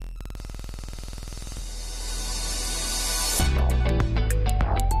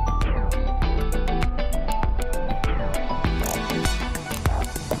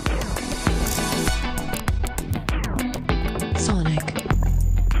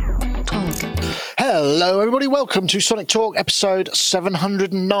Hello, everybody. Welcome to Sonic Talk, episode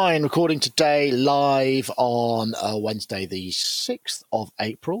 709, recording today live on Wednesday, the 6th of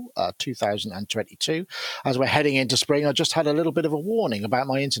April, 2022. As we're heading into spring, I just had a little bit of a warning about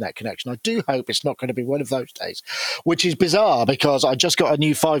my internet connection. I do hope it's not going to be one of those days, which is bizarre because I just got a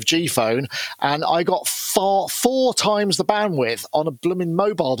new 5G phone and I got four times the bandwidth on a blooming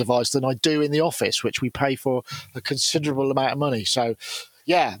mobile device than I do in the office, which we pay for a considerable amount of money. So,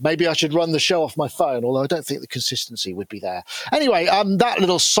 yeah, maybe I should run the show off my phone, although I don't think the consistency would be there. Anyway, that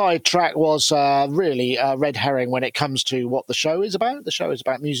little sidetrack was really red herring when it comes to what the show is about. The show is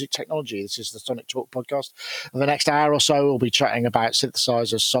about music technology. This is the Sonic Talk podcast. In the next hour or so, we'll be chatting about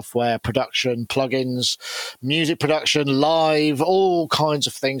synthesizers, software, production, plugins, music production, live, all kinds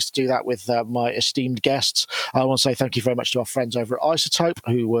of things to do that with my esteemed guests. I want to say thank you very much to our friends over at iZotope,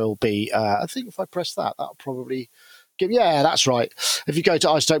 who will be, I think if I press that, that'll probably... Yeah, that's right. If you go to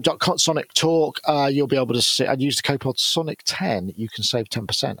iZotope.com, Sonic Talk, you'll be able to see, and use the code Sonic10. You can save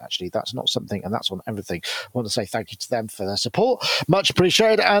 10%. Actually, that's not something, and that's on everything. I want to say thank you to them for their support. Much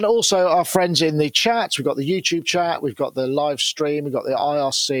appreciated. And also our friends in the chat. We've got the YouTube chat. We've got the live stream. We've got the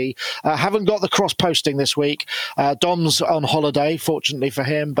IRC. Haven't got the cross posting this week. Dom's on holiday, fortunately for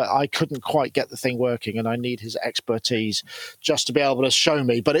him, but I couldn't quite get the thing working, and I need his expertise just to be able to show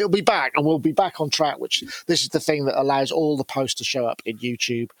me. But it'll be back, and we'll be back on track, which this is the thing that allows all the posts to show up in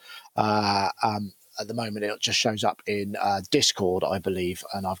YouTube. At the moment, it just shows up in Discord, I believe,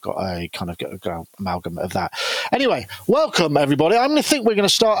 and I've got a kind of amalgam of that. Anyway, welcome, everybody. I'm going to think we're going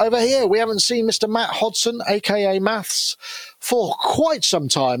to start over here. We haven't seen Mr. Matt Hodson, a.k.a. Maths, for quite some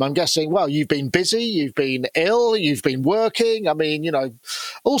time. I'm guessing, well, you've been busy, you've been ill, you've been working. I mean, you know,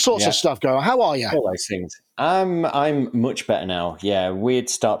 all sorts of stuff going on. How are you? All those things. I'm much better now. Yeah, weird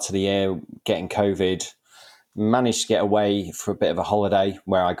start to the year, getting COVID. Managed to get away for a bit of a holiday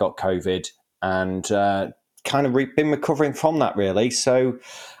where I got COVID and kind of been recovering from that, really. So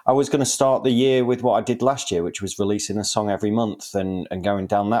I was going to start the year with what I did last year, which was releasing a song every month and going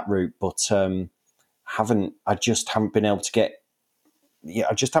down that route. But I just haven't been able to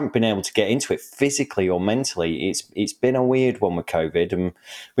get into it physically or mentally. It's been a weird one with COVID. And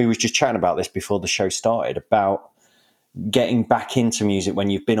we were just chatting about this before the show started about getting back into music when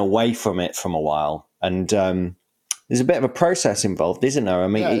you've been away from it from a while. And there's a bit of a process involved, isn't there? I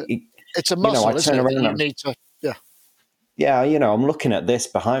mean, it's a muscle, I turn around you need to, yeah, I'm looking at this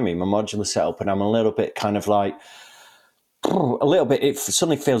behind me, my modular setup, and I'm a little bit kind of like, it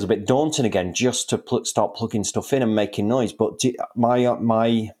suddenly feels a bit daunting again just to start plugging stuff in and making noise. But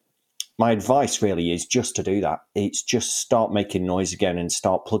my advice really is just to do that. It's just start making noise again and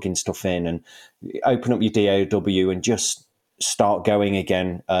start plugging stuff in and open up your DAW and just start going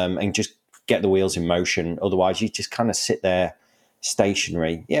again and just get the wheels in motion. Otherwise, you just kind of sit there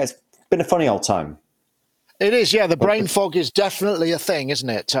stationary. Yeah, it's been a funny old time. It is, yeah. The brain fog is definitely a thing, isn't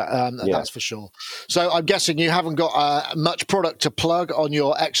it? That's for sure. So I'm guessing you haven't got much product to plug on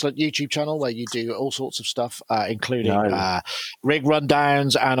your excellent YouTube channel where you do all sorts of stuff, including rig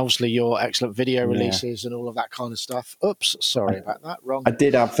rundowns and obviously your excellent video releases and all of that kind of stuff. Oops, sorry about that. Wrong. I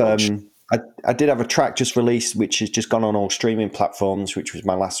did have I did have a track just released, which has just gone on all streaming platforms, which was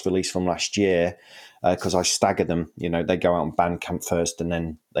my last release from last year, because I stagger them. You know, they go out on Bandcamp first and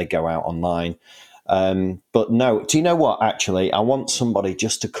then they go out online. But no, do you know what? Actually, I want somebody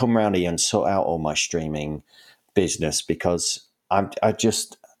just to come around here and sort out all my streaming business because I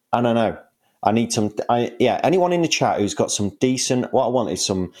don't know. I need anyone in the chat who's got some decent, what I want is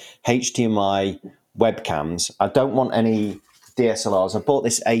some HDMI webcams. I don't want any DSLRs. I bought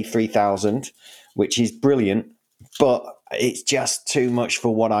this A3000, which is brilliant, but it's just too much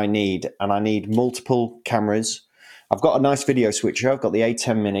for what I need. And I need multiple cameras. I've got a nice video switcher. I've got the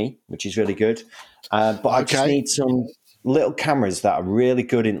A10 Mini, which is really good. But I just need some little cameras that are really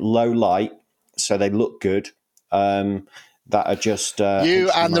good in low light, so they look good. That are just you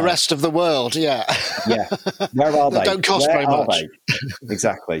HDMI. And the rest of the world, yeah. Where are they? Don't cost very much.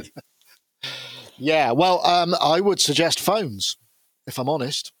 Exactly. Yeah. Well, I would suggest phones, if I'm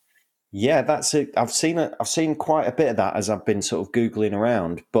honest. Yeah, that's it. I've seen quite a bit of that as I've been sort of Googling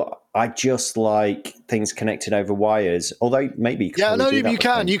around, but I just like things connected over wires. Although maybe you can.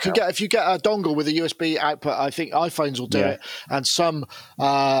 You can get if you get a dongle with a USB output. I think iPhones will do it, and some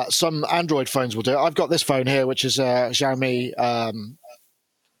Android phones will do it. I've got this phone here, which is a Xiaomi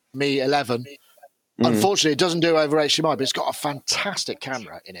Mi 11. Unfortunately, it doesn't do over HDMI, but it's got a fantastic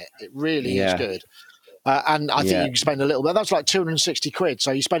camera in it. It really is good. And I think you can spend a little bit. That's like 260 quid. So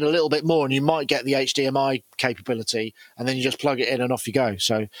you spend a little bit more, and you might get the HDMI capability, and then you just plug it in, and off you go.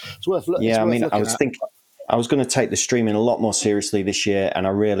 So it's worth. I was thinking I was going to take the streaming a lot more seriously this year, and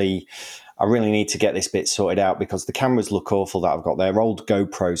I I really need to get this bit sorted out because the cameras look awful that I've got. They're old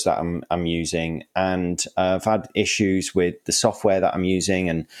GoPros that I'm using, and I've had issues with the software that I'm using.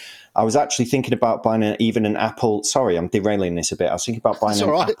 And I was actually thinking about buying even an Apple. Sorry, I'm derailing this a bit. I was thinking about buying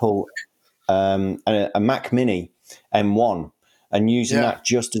Apple, a Mac Mini M1, and using that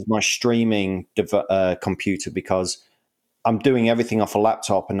just as my streaming computer, because I'm doing everything off a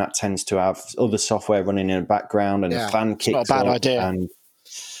laptop, and that tends to have other software running in the background, and the fan kicks not a bad up, idea. And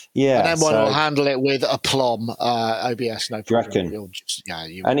then one will handle it with aplomb, OBS, no problem.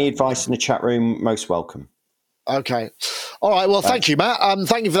 Any advice in the chat room, most welcome. Okay. All right. Well, thank you, Matt.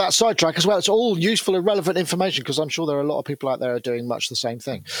 Thank you for that sidetrack as well. It's all useful and relevant information because I'm sure there are a lot of people out there who are doing much the same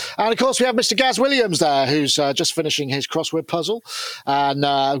thing. And, of course, we have Mr. Gaz Williams there who's just finishing his crossword puzzle.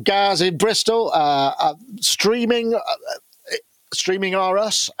 And Gaz in Bristol, streaming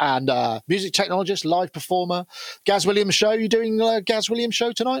RS and music technologist, live performer. Gaz Williams Show. You doing Gaz Williams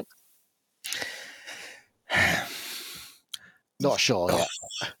Show tonight? Not sure yet.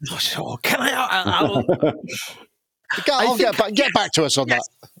 Not sure. Can I'll get back to us on that.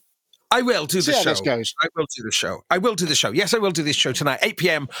 I will do the show. This goes. I will do the show. I will do the show. Yes, I will do this show tonight, 8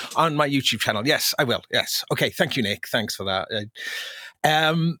 p.m. on my YouTube channel. Yes, I will. Yes. Okay. Thank you, Nick. Thanks for that.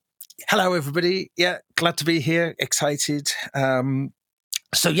 Hello, everybody. Yeah, glad to be here. Excited.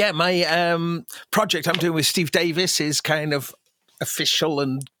 So yeah, my project I'm doing with Steve Davis is kind of official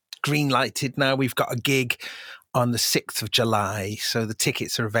and green lighted now. We've got a gig on the 6th of July. So the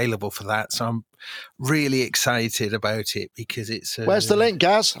tickets are available for that. So I'm really excited about it because it's... Where's the link,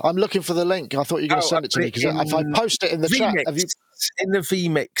 Gaz? I'm looking for the link. I thought you were going to send it to me because if I post it in the chat... In the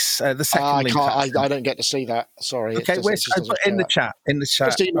vMix, the second link. I don't get to see that. Sorry. Okay, I put in the chat. In the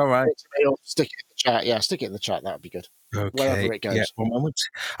chat. All right. Stick it in the chat. Yeah, stick it in the chat. That would be good. Okay. Wherever it goes. Yeah, 1 moment.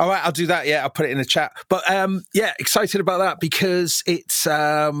 All right, I'll do that. Yeah, I'll put it in the chat. But yeah, excited about that because it's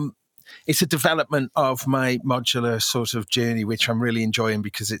a development of my modular sort of journey, which I'm really enjoying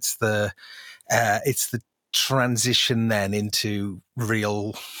because it's the transition then into the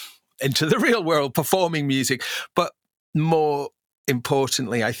real world, performing music. But more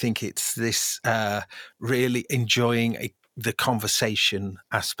importantly, I think it's this really enjoying the conversation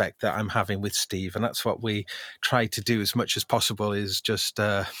aspect that I'm having with Steve, and that's what we try to do as much as possible. Is just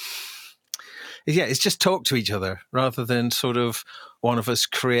it's just talk to each other rather than sort of one of us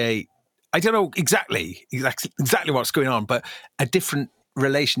create. I don't know exactly what's going on, but a different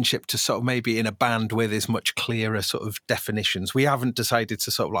relationship to sort of maybe in a band where there's much clearer sort of definitions. We haven't decided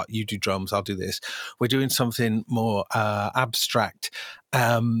to sort of like, you do drums, I'll do this. We're doing something more abstract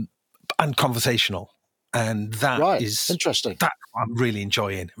and conversational. And that is interesting. That I'm really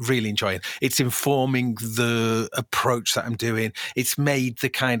enjoying. It's informing the approach that I'm doing. It's made the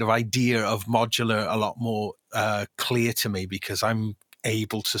kind of idea of modular a lot more clear to me because I'm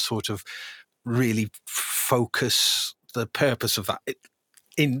able to sort of really focus the purpose of that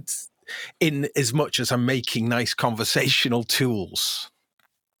in as much as I'm making nice conversational tools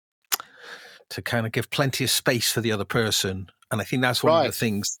to kind of give plenty of space for the other person. And I think that's one of the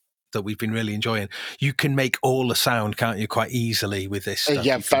things that we've been really enjoying. You can make all the sound, can't you, quite easily with this stuff?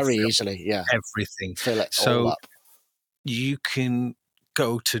 Yeah, very easily, yeah. Everything. Fill it all up. You can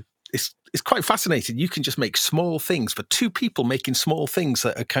go to... It's quite fascinating. You can just make small things, but two people making small things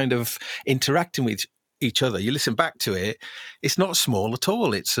that are kind of interacting with each other. You listen back to it, it's not small at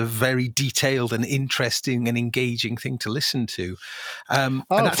all. It's a very detailed and interesting and engaging thing to listen to. And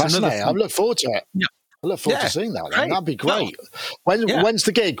that's fascinating. I look forward to it. Yeah. I look forward to seeing that. That'd be great. When's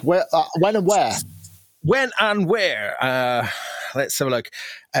the gig? When and where? When and where? Let's have a look.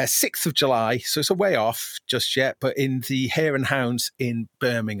 6th of July, so it's a way off just yet, but in the Hare and Hounds in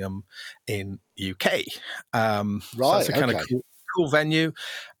Birmingham in UK. So that's a kind of cool venue.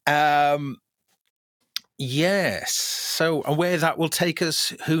 Yes. So where that will take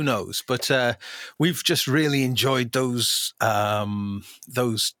us, who knows? But we've just really enjoyed those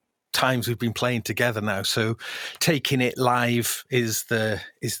times we've been playing together now. So taking it live is the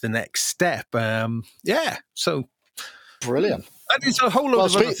next step. So brilliant. And there's a whole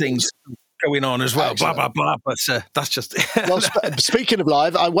lot of other things going on as well. Excellent. Blah blah blah. But that's just. Well, speaking of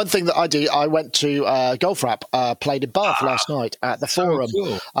live, one thing that I do, I went to Golf Rap, played in Bath last night at the Forum.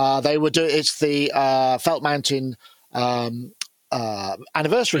 Cool. They were doing it's the Felt Mountain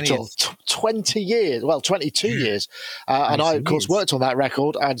anniversary tour, 20 years, 22 years. And I, of course, worked on that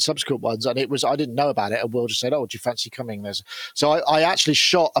record and subsequent ones. And I didn't know about it. And Will just said, "Oh, do you fancy coming?" So I actually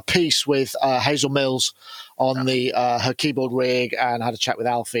shot a piece with Hazel Mills on her keyboard rig and had a chat with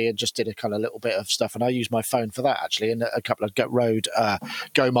Alfie and just did a kind of little bit of stuff. And I used my phone for that, actually, and a couple of Rode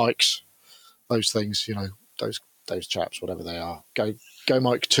Go mics, those things, those those chaps, whatever they are. Go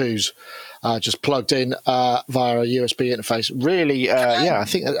Mic 2s, just plugged in via a USB interface. Really, I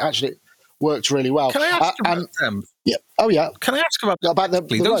think it actually worked really well. Can I ask about them? Yeah. Oh, yeah. Can I ask about the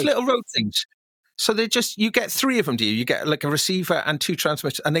those little Rode things? So they just, you get 3 of them, do you? You get like a receiver and 2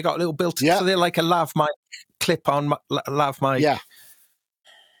 transmitters, and they got a little built-in, so they're like a lav mic, clip-on lav mic. Yeah.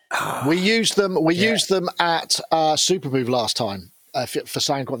 We used them at Supermove last time for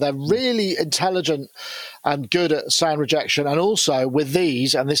sound quality. They're really intelligent and good at sound rejection. And also with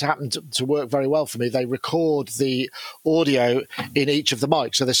these, and this happened to work very well for me, they record the audio in each of the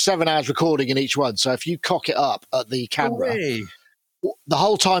mics. So there's 7 hours recording in each one. So if you cock it up at the camera, the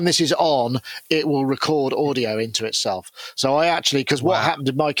whole time this is on, it will record audio into itself. So I actually, because what happened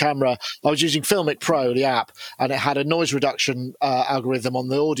in my camera, I was using Filmic Pro, the app, and it had a noise reduction algorithm on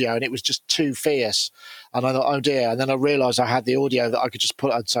the audio, and it was just too fierce. And I thought, oh dear. And then I realized I had the audio that I could just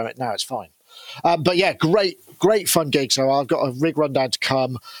put on, so now it's fine. But yeah, great fun gig. So I've got a rig rundown to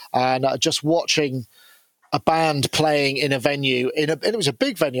come, and just watching a band playing in a venue, and it was a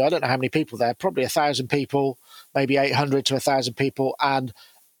big venue. I don't know how many people there, probably 1,000 people, maybe 800 to 1,000 people. And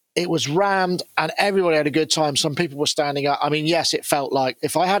it was rammed and everybody had a good time. Some people were standing up. I mean, yes, it felt like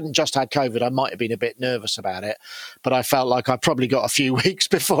if I hadn't just had COVID, I might have been a bit nervous about it, but I felt like I probably got a few weeks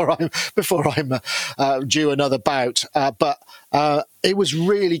before I'm due another bout. But it was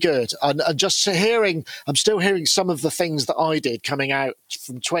really good. And just I'm still hearing some of the things that I did coming out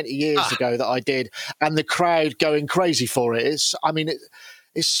from 20 years ago that I did, and the crowd going crazy for it. It's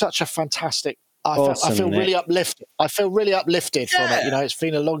such a fantastic, I feel really uplifted. I feel really uplifted from it. It's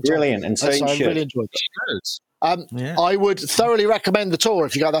been a long time. Brilliant, and so I really enjoyed it. I would thoroughly recommend the tour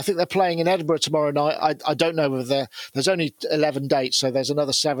if you go. I think they're playing in Edinburgh tomorrow night. I don't know whether there's only 11 dates, so there's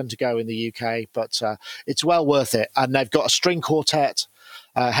another 7 to go in the UK. But it's well worth it. And they've got a string quartet.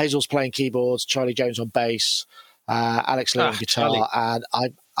 Hazel's playing keyboards, Charlie Jones on bass, Alex Lee on guitar, and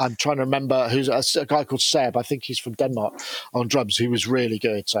I'm trying to remember who's a guy called Seb. I think he's from Denmark on drums. Who was really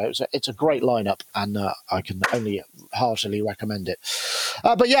good. So it's a great lineup, and I can only heartily recommend it.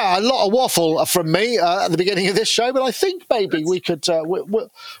 But yeah, a lot of waffle from me at the beginning of this show. But I think maybe we could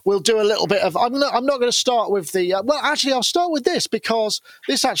we'll do a little bit of. I'm not going to start with the. Well, actually, I'll start with this because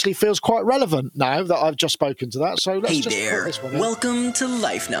this actually feels quite relevant now that I've just spoken to that. So let's just put this one in. Welcome to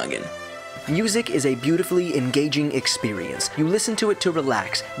Life Noggin. Music is a beautifully engaging experience. You listen to it to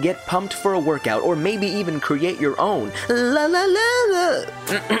relax, get pumped for a workout, or maybe even create your own. La la la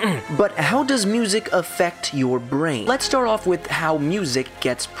la. But how does music affect your brain? Let's start off with how music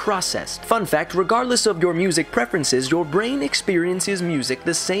gets processed. Fun fact, regardless of your music preferences, your brain experiences music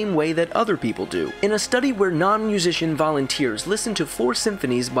the same way that other people do. In a study where non-musician volunteers listened to 4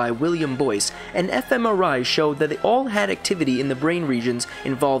 symphonies by William Boyce, an fMRI showed that they all had activity in the brain regions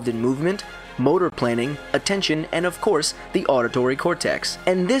involved in movement, motor planning, attention, and of course, the auditory cortex.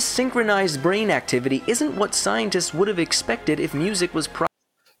 And this synchronized brain activity isn't what scientists would have expected if music was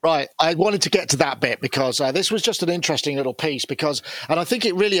Right, I wanted to get to that bit because this was just an interesting little piece and I think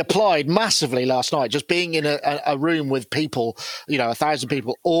it really applied massively last night, just being in a room with people, 1,000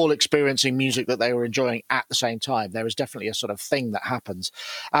 people all experiencing music that they were enjoying at the same time. There is definitely a sort of thing that happens.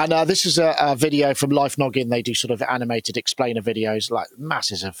 And this is a video from Life Noggin. They do sort of animated explainer videos, like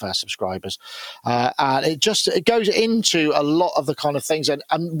masses of subscribers. And it goes into a lot of the kind of things. And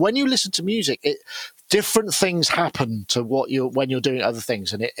when you listen to music, different things happen to when you're doing other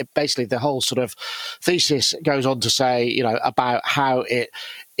things. And it basically, the whole sort of thesis goes on to say, about how it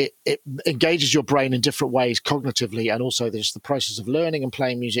engages your brain in different ways cognitively, and also there's the process of learning and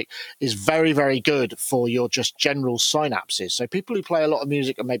playing music is very, very good for your just general synapses. So people who play a lot of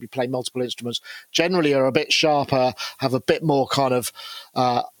music and maybe play multiple instruments generally are a bit sharper, have a bit more kind of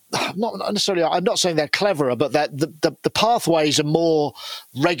not necessarily, I'm not saying they're cleverer, but that the pathways are more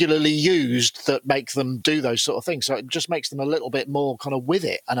regularly used that make them do those sort of things. So it just makes them a little bit more kind of with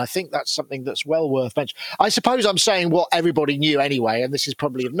it. And I think that's something that's well worth mentioning. I suppose I'm saying what everybody knew anyway, and this is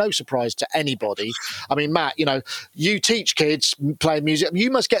probably of no surprise to anybody. I mean, Matt, you teach kids playing music.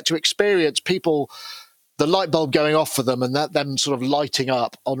 You must get to experience people, the light bulb going off for them and them sort of lighting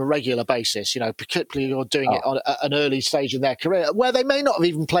up on a regular basis, particularly you're doing it on an early stage in their career where they may not have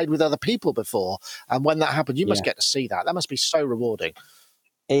even played with other people before. And when that happened, you must get to see that. That must be so rewarding.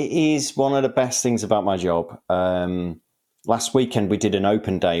 It is one of the best things about my job. Last weekend we did an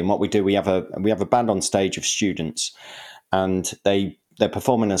open day, and what we do, we have a band on stage of students, and they're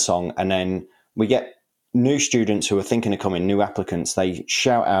performing a song, and then we get new students who are thinking of coming, new applicants. They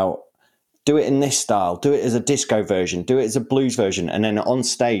shout out, do it in this style, do it as a disco version, do it as a blues version. And then on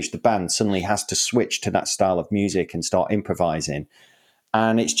stage, the band suddenly has to switch to that style of music and start improvising.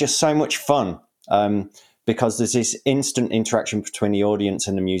 And it's just so much fun. because there's this instant interaction between the audience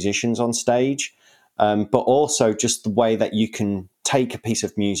and the musicians on stage, but also just the way that you can take a piece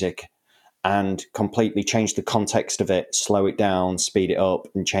of music and completely change the context of it, slow it down, speed it up,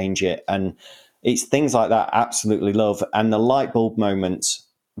 and change it. And it's things like that I absolutely love. And the light bulb moments,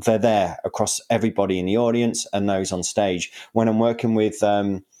 they're there across everybody in the audience and those on stage. When I'm working with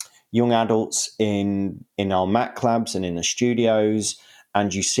young adults in our Mac labs and in the studios,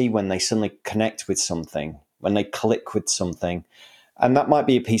 and you see when they suddenly connect with something, when they click with something, and that might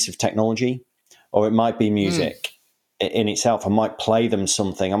be a piece of technology, or it might be music in itself. I might play them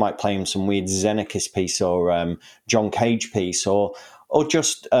something. I might play them some weird Xenakis piece or John Cage piece, or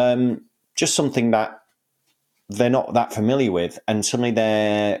just something that they're not that familiar with, and suddenly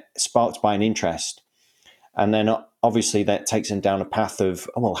they're sparked by an interest. And then obviously that takes them down a path of,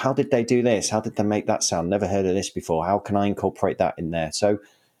 oh, well, how did they do this? How did they make that sound? Never heard of this before. How can I incorporate that in there? So,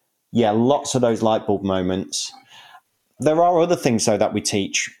 yeah, lots of those light bulb moments. There are other things, though, that we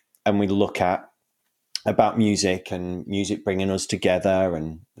teach and we look at about music and music bringing us together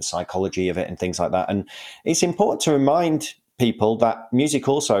and the psychology of it and things like that. And it's important to remind people that music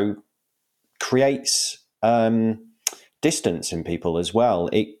also creates distance in people as well.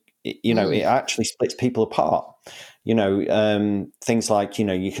 It actually splits people apart. Things like,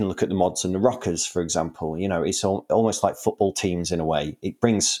 you can look at the mods and the rockers, for example. It's almost like football teams in a way. It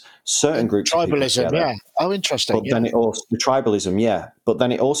brings certain groups of people together. Yeah. Oh, interesting. But then it also, the tribalism, yeah. But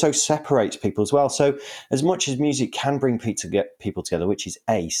then it also separates people as well. So as much as music can bring people together, which is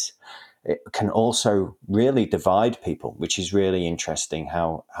ace, it can also really divide people, which is really interesting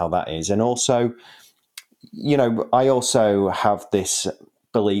how that is. And also, I also have this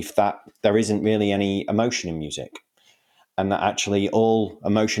belief that there isn't really any emotion in music, and that actually all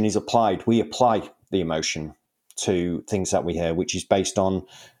emotion is applied. We apply the emotion to things that we hear, which is based on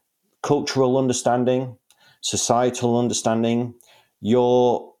cultural understanding, societal understanding,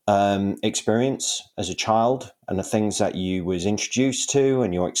 your experience as a child, and the things that you was introduced to,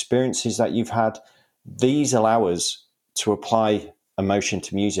 and your experiences that you've had. These allow us to apply emotion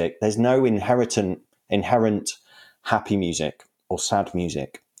to music. There's no inherent happy music or sad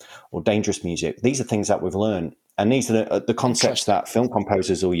music or dangerous music. These are things that we've learned, and these are the concepts that film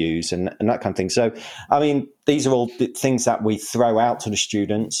composers will use and that kind of thing. So, I mean, these are all things that we throw out to the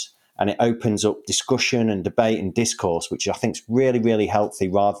students, and it opens up discussion and debate and discourse, which I think is really, really healthy,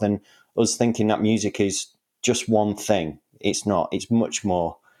 rather than us thinking that music is just one thing. It's not. It's much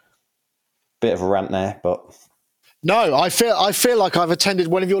more. Bit of a rant there, but... No, I feel like I've attended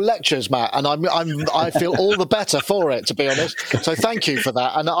one of your lectures, Matt, and I feel all the better for it, to be honest. So thank you for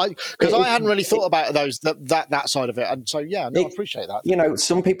that. And because I hadn't really thought about that side of it, and so I appreciate that.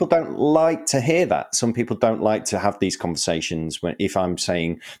 Some people don't like to hear that. Some people don't like to have these conversations if I'm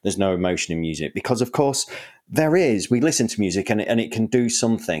saying there's no emotion in music, because of course there is. We listen to music and it can do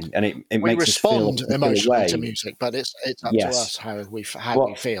something, and it makes us feel emotionally to music, but it's up to us how we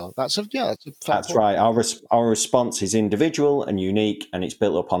feel. That's a fair point. Right. Our response is individual and unique, and it's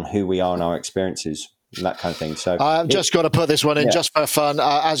built upon who we are and our experiences and that kind of thing. So I've just got to put this one in just for fun.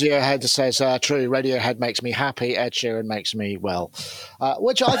 Aziohead says, true, Radiohead makes me happy, Ed Sheeran makes me well,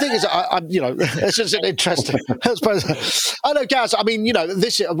 which I think is, it's just an interesting, I suppose. I know, Gaz, I mean,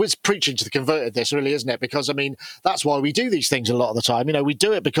 this was preaching to the converted, this really, isn't it? Because, I mean, that's why we do these things a lot of the time. We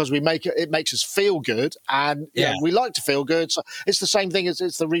do it because it makes us feel good, and we like to feel good. So it's the same thing as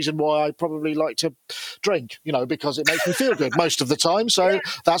it's the reason why I probably like to drink, because it makes me feel good most of the time. So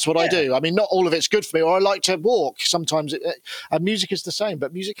that's what I do. I mean, not all of it's good for me, or I like to walk. Sometimes music is the same,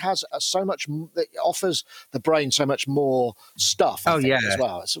 but music has so much, it offers the brain so much more stuff as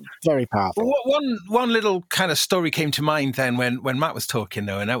well. It's very powerful. Well, one little kind of story came to mind then when Matt was talking,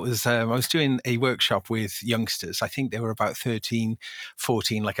 though, and that was I was doing a workshop with youngsters. I think they were about 13,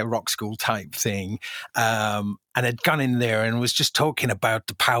 14, like a rock school type thing. And had gone in there and was just talking about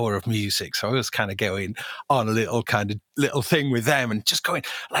the power of music. So I was kind of going on a little thing with them, and just going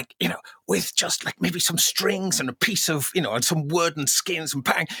like, with just like maybe some strings and a piece of, and some wood and skins and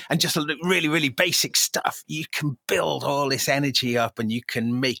bang, and just really, really basic stuff. You can build all this energy up and you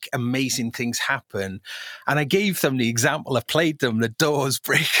can make amazing things happen. And I gave them the example. I played them the Doors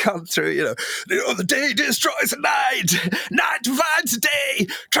break on through, the day destroys the night, night divides times a day,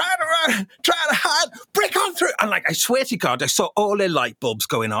 trying to run, trying to hide, break on through. And like, I swear to God, I saw all their light bulbs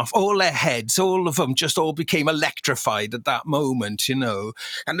going off, all their heads, all of them just all became electrified at that moment, you know.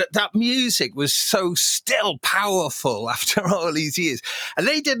 And that music was so still powerful after all these years. And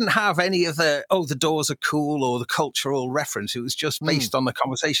they didn't have any of the, the Doors are cool or the cultural reference. It was just based on the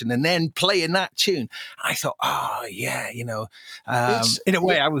conversation. And then playing that tune, I thought, oh, yeah, you know, in a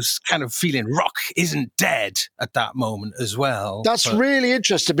way, I was kind of feeling rock isn't dead at that moment as well. That's really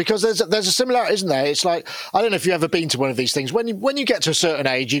interesting because there's a similarity, isn't there? It's like, I don't know if you've ever been to one of these things. When you get to a certain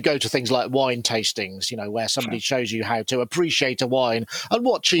age, you go to things like wine tastings, you know, where somebody shows you how to appreciate a wine and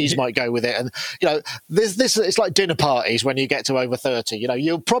what cheese might go with it. And, you know, this it's like dinner parties when you get to over 30. You know,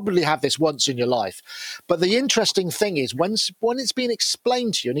 you'll probably have this once in your life. But the interesting thing is when it's been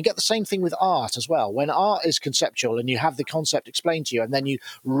explained to you, and you get the same thing with art as well. When art is conceptual and you have the concept explained to you and then you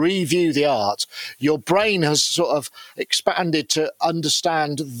review the art, your brain has sort of expanded to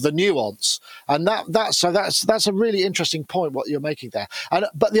understand the nuance. And that's a really interesting point what you're making there.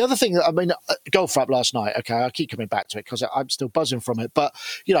 But the other thing that, I mean, Goldfrapp last night, okay, I keep coming back to it because I'm still buzzing from it. But,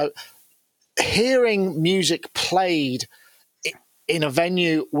 you know, hearing music played in a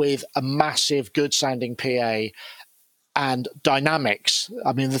venue with a massive, good-sounding PA and dynamics.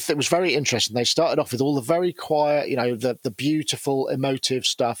 I mean, it was very interesting. They started off with all the very quiet, you know, the beautiful, emotive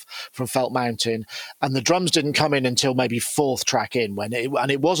stuff from Felt Mountain, and the drums didn't come in until maybe fourth track in, and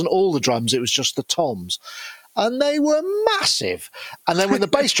it wasn't all the drums, it was just the toms. And they were massive. And then when the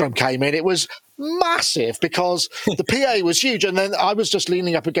bass drum came in, it was massive because the PA was huge. And then I was just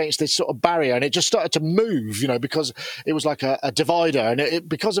leaning up against this sort of barrier and it just started to move, you know, because it was like a divider. And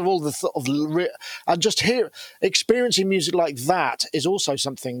because of all the and just experiencing music like that is also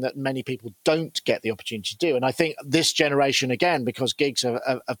something that many people don't get the opportunity to do. And I think this generation, again, because gigs have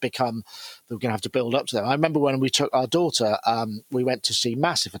become, we're going to have to build up to them. I remember when we took our daughter, we went to see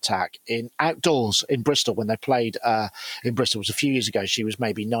Massive Attack outdoors in Bristol when they played in Bristol. It was a few years ago. She was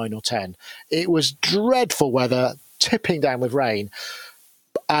maybe 9 or 10. It was dreadful weather, tipping down with rain.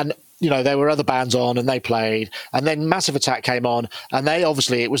 And, you know, there were other bands on and they played. And then Massive Attack came on and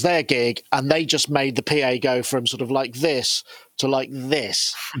it was their gig and they just made the PA go from sort of like this to like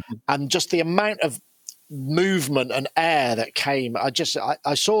this. And just the amount of movement and air that came, I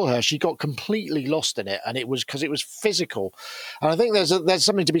saw her, she got completely lost in it, and it was because it was physical. And I think there's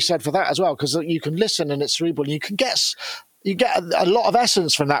something to be said for that as well, because you can listen and it's cerebral and you get a lot of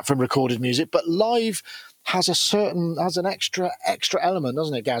essence from recorded music, but live has an extra element,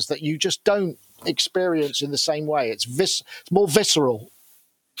 doesn't it, Gaz, that you just don't experience in the same way. It's more visceral.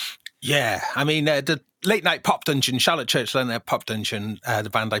 Yeah, I mean, the Late Night Pop Dungeon, Charlotte Church Late Night Pop Dungeon, the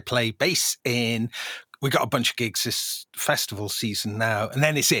band I play bass in, we got a bunch of gigs this festival season now, and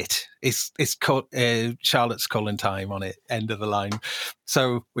then it's called Charlotte's calling time on it, end of the line.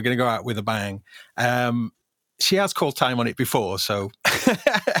 So we're going to go out with a bang. She has called time on it before, so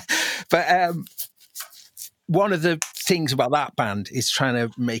but one of the things about that band is trying to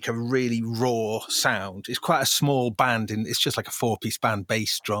make a really raw sound. It's quite a small band, and it's just like a 4-piece band: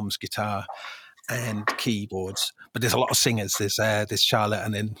 bass, drums, guitar, and keyboards. But there's a lot of singers. There's Charlotte,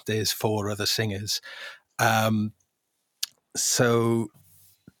 and then there's 4 other singers. So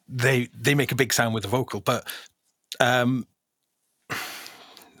they make a big sound with the vocal, but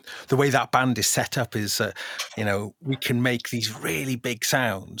the way that band is set up is, you know, we can make these really big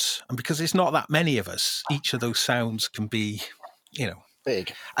sounds, and because there's not that many of us, each of those sounds can be, you know,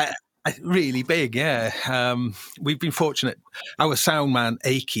 big. Really big, yeah. We've been fortunate. Our sound man,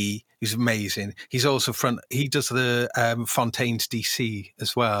 Aki, who's amazing. He's also he does the Fontaine's DC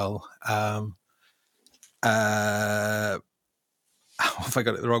as well. Have I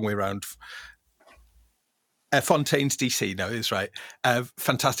got it the wrong way around? Fontaine's DC, no, it's right.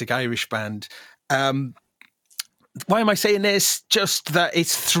 Fantastic Irish band. Why am I saying this? Just that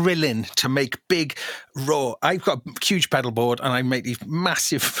it's thrilling to make big, raw. I've got a huge pedal board and I make these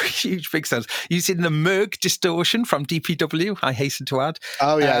massive, huge, big sounds using the Moog distortion from DPW, I hasten to add.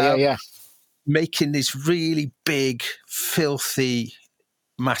 Oh, yeah. Making these really big, filthy,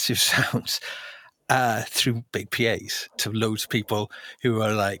 massive sounds through big PAs to loads of people who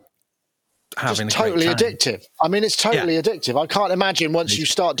are like, having just totally addictive. I mean, it's totally addictive. I can't imagine once you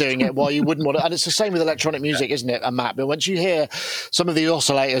start doing it why you wouldn't want to. And it's the same with electronic music, isn't it, Matt? But once you hear some of the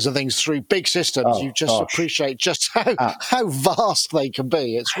oscillators and things through big systems, you just appreciate just how vast they can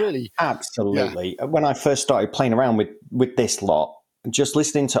be. It's really absolutely. Yeah. When I first started playing around with this lot, just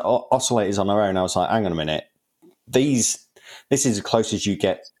listening to oscillators on their own, I was like, hang on a minute, this is as close as you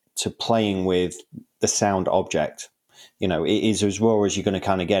get to playing with the sound object. You know, it is as raw as you're going to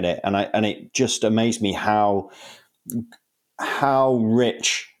kind of get it. And it just amazed me how how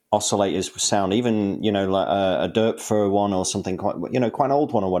rich oscillators sound, even, you know, like a Derpfer one or something quite an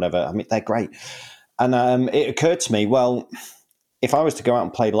old one or whatever. I mean, they're great. And it occurred to me, well, if I was to go out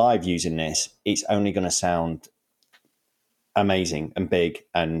and play live using this, it's only going to sound amazing and big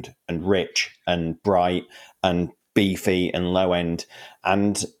and rich and bright and beefy and low end.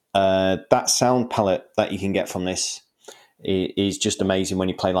 And that sound palette that you can get from this is just amazing when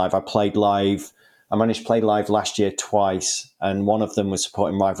you play live. I managed to play live last year twice, and one of them was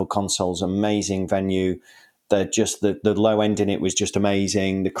supporting Rival Consoles, amazing venue. The low end in it was just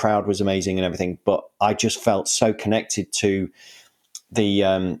amazing. The crowd was amazing and everything. But I just felt so connected to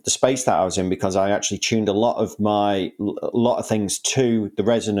the space that I was in, because I actually tuned a lot of things to the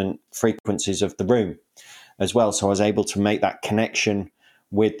resonant frequencies of the room as well. So I was able to make that connection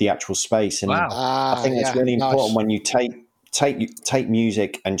with the actual space. And I think that's really important when you take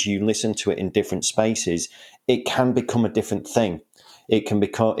music and you listen to it in different spaces. It can become a different thing. It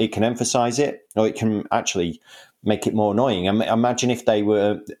can emphasize it, or it can actually make it more annoying. Imagine if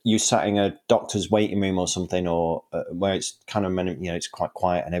you sat in a doctor's waiting room or something, or where it's kind of, it's quite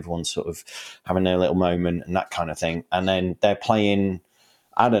quiet and everyone's sort of having their little moment and that kind of thing, and then they're playing,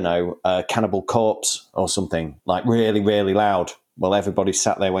 I don't know, Cannibal Corpse or something, like really, really loud. Well, everybody's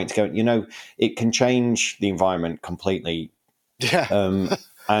sat there waiting to go. You know, it can change the environment completely. Yeah.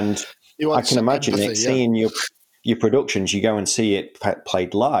 And I can imagine seeing your productions, you go and see it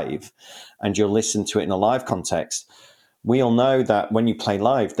played live, and you'll listen to it in a live context. We all know that when you play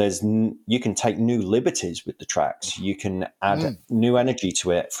live, you can take new liberties with the tracks. You can add new energy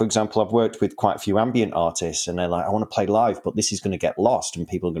to it. For example, I've worked with quite a few ambient artists, and they're like, I want to play live, but this is going to get lost, and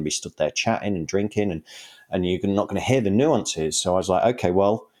people are going to be stood there chatting and drinking, and you're not going to hear the nuances. So I was like, okay,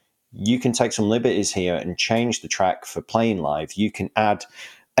 well, you can take some liberties here and change the track for playing live. You can add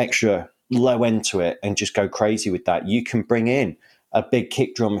extra low end to it and just go crazy with that. You can bring in a big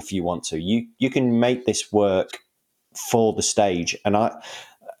kick drum if you want to. You can make this work for the stage. And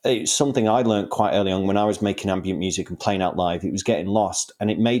it's something I learned quite early on when I was making ambient music and playing out live. It was getting lost, and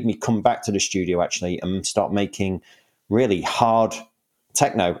it made me come back to the studio actually and start making really hard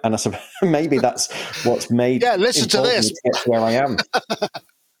techno. And I said, maybe that's what's made listen to this to get to where I am.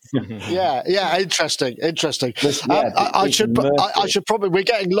 Interesting. I should probably, we're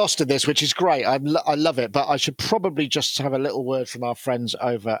getting lost in this, which is great. I love it, but I should probably just have a little word from our friends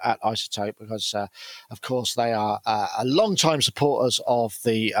over at iZotope, because of course they are a long-time supporters of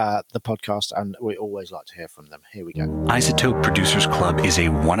the podcast, and we always like to hear from them. Here we go. iZotope Producers Club is a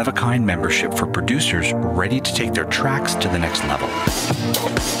one-of-a-kind membership for producers ready to take their tracks to the next level.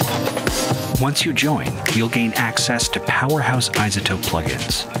 Once you join, you'll gain access to powerhouse iZotope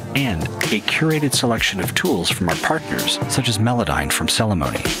plugins and a curated selection of tools from our partners, such as Melodyne from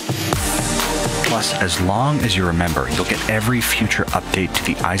Celemony. Plus, as long as you're a member, you'll get every future update to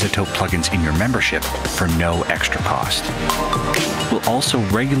the iZotope plugins in your membership for no extra cost. We'll also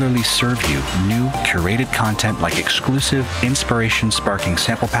regularly serve you new curated content like exclusive inspiration-sparking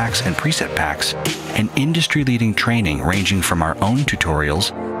sample packs and preset packs, and industry-leading training ranging from our own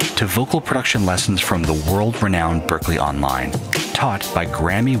tutorials to vocal production lessons from the world-renowned Berklee Online, taught by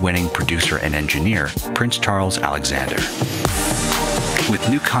Grammy-winning producer and engineer Prince Charles Alexander. With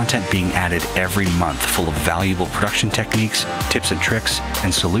new content being added every month full of valuable production techniques, tips and tricks,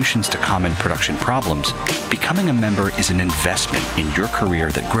 and solutions to common production problems, becoming a member is an investment in your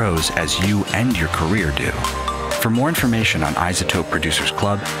career that grows as you and your career do. For more information on iZotope Producers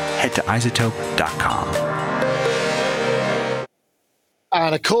Club, head to iZotope.com.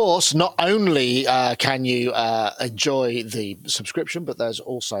 And of course, not only can you enjoy the subscription, but there's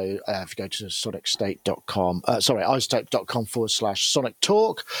also, if you go to iZotope.com/Sonic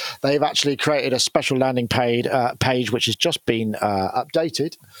Talk, they've actually created a special landing page which has just been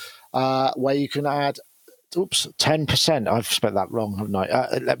updated, where you can add 10%. I've spelled that wrong, haven't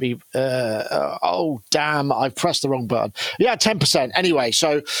I? Let me. Oh, damn! I've pressed the wrong button. Yeah, 10%. Anyway,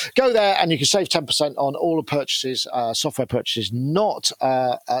 so go there and you can save 10% on all the purchases, software purchases, not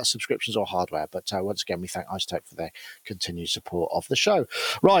subscriptions or hardware. But once again, we thank iZotope for their continued support of the show.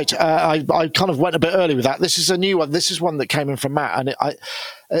 Right, I kind of went a bit early with that. This is a new one. This is one that came in from Matt, and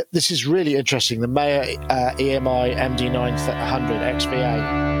this is really interesting. The Meyer EMI MD900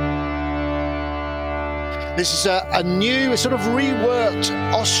 XVA. This is a new, sort of reworked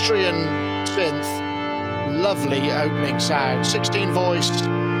Austrian synth. Lovely opening sound. 16 voice.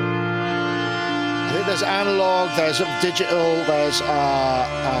 I think there's analog, there's digital, there's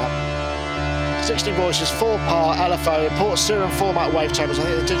 16 voices, 4-part LFO, imports Serum format wavetables. I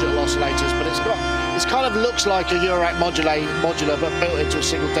think the digital oscillators, but it kind of looks like a Eurorack modular, but built into a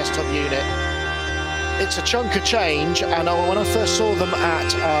single desktop unit. it's a chunk of change. And when I first saw them at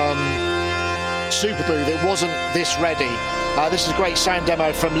Super Booth, it wasn't this ready. This is a great sound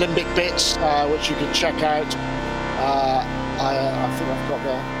demo from Limbic Bits, which you can check out. I think I've got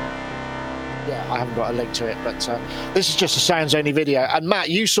the... Yeah, I haven't got a link to it, but this is just a sounds only video. And Matt,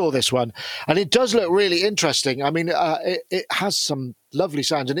 you saw this one, and it does look really interesting. I mean, it has some lovely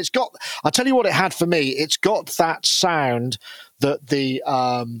sounds, and it's got, I'll tell you what it had for me. It's got that sound that the,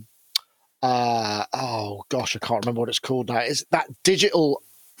 oh gosh, I can't remember what it's called now. It's that digital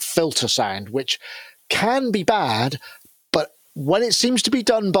filter sound, which can be bad, but when it seems to be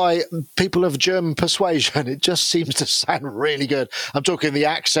done by people of German persuasion, it just seems to sound really good. I'm talking the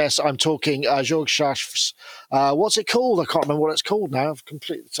Access. I'm talking Georg Schaaf's. What's it called? I can't remember what it's called now. I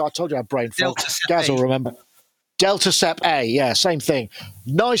told you I have brain fog. Gaz will remember. Delta Sep A. Yeah, same thing.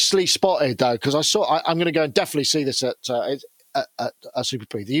 Nicely spotted though, because I'm going to go and definitely see this at Super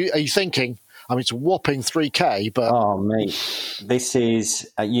Booth. Are you thinking? I mean, it's a whopping 3K, but oh mate, this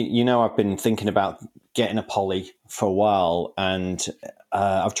is you know, I've been thinking about getting a Poly for a while, and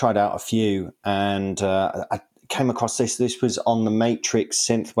I've tried out a few, and I came across this. This was on the Matrix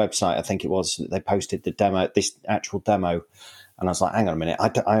Synth website, I think it was. They posted the demo, this actual demo, and I was like, hang on a minute, I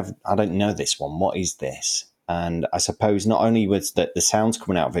don't know this one. What is this? And I suppose not only was that the sounds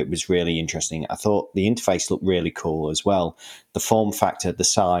coming out of it was really interesting, I thought the interface looked really cool as well. The form factor, the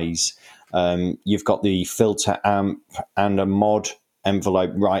size. You've got the filter amp and a mod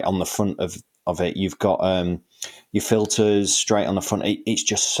envelope right on the front of it. You've got your filters straight on the front. It's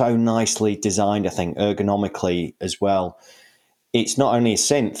just so nicely designed, I think, ergonomically as well. It's not only a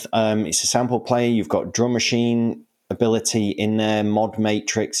synth, it's a sample player. You've got drum machine ability in there, mod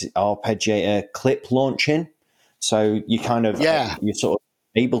matrix, arpeggiator, clip launching. So you kind of, you sort of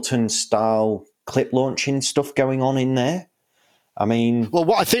Ableton style clip launching stuff going on in there. I mean,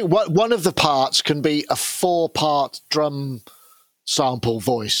 well, I think one of the parts can be a 4-part drum sample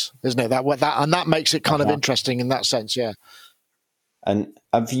voice, isn't it? That makes it kind of interesting in that sense, yeah. And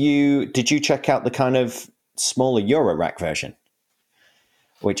did you check out the kind of smaller Eurorack version,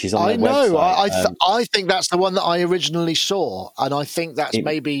 which is on their website? I think that's the one that I originally saw, and I think that's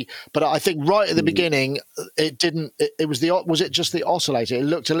but I think right at the beginning it didn't. It was was it just the oscillator? It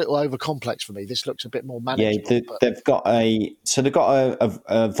looked a little over complex for me. This looks a bit more manageable. Yeah, they've got a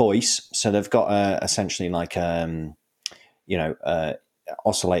voice, so they've got essentially like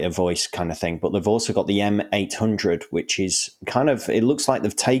oscillator voice kind of thing, but they've also got the M800, which is kind of, it looks like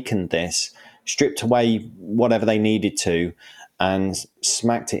they've taken this, stripped away whatever they needed to, and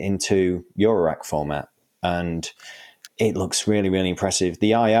smacked it into Eurorack format, and it looks really, really impressive.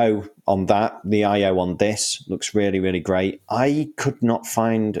 The I/O on the I/O on this looks really, really great. I could not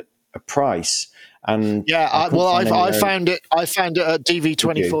find a price, and I found it at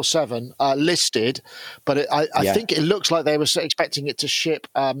DV247 listed, but I think it looks like they were expecting it to ship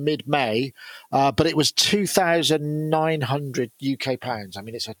mid-May, but it was £2,900 UK pounds. I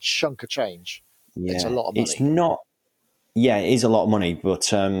mean, it's a chunk of change. Yeah, it's a lot of money. It's not. Yeah, it is a lot of money,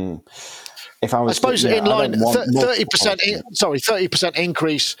 but if I suppose in line 30%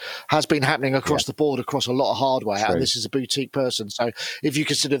 increase has been happening across the board across a lot of hardware. True. And this is a boutique person, so if you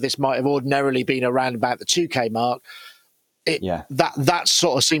consider this might have ordinarily been around about the 2K mark, that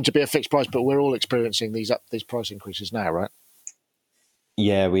sort of seemed to be a fixed price. But we're all experiencing these price increases now, right?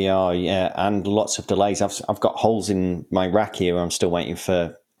 Yeah, we are. Yeah, and lots of delays. I've got holes in my rack here. I'm still waiting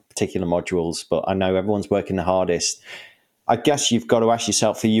for particular modules, but I know everyone's working the hardest. I guess you've got to ask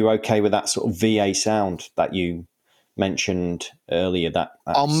yourself, are you okay with that sort of VA sound that you mentioned earlier? The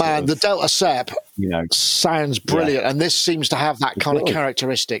Delta Sep, sounds brilliant, and this seems to have that kind of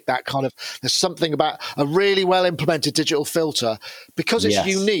characteristic. That kind of, there's something about a really well implemented digital filter because it's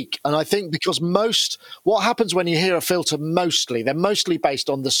unique, and I think because what happens when you hear a filter, they're mostly based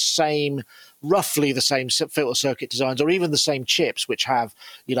on roughly the same filter circuit designs, or even the same chips, which have,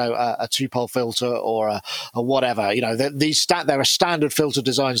 a 2-pole filter or a whatever. There are standard filter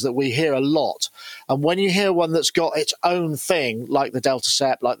designs that we hear a lot. And when you hear one that's got its own thing, like the Delta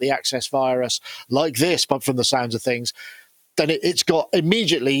Sep, like the Access Virus, like this, but from the sounds of things, then it's got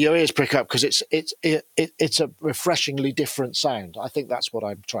immediately your ears prick up because it's a refreshingly different sound. I think that's what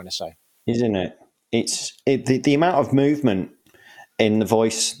I'm trying to say. Isn't it? The amount of movement in the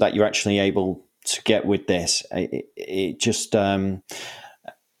voice that you're actually able to get with this, it just, I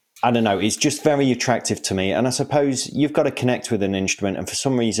don't know, it's just very attractive to me. And I suppose you've got to connect with an instrument. And for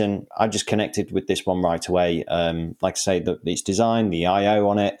some reason, I just connected with this one right away. Like I say, its design, the I/O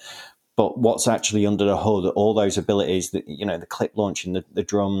on it, but what's actually under the hood, all those abilities, that the clip launching, the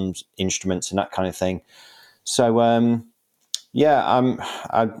drums, instruments, and that kind of thing. So Yeah,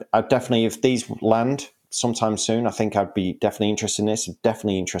 I'd definitely, if these land sometime soon, I think I'd be definitely interested in this. I'm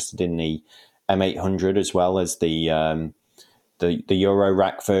definitely interested in the M800 as well as the Euro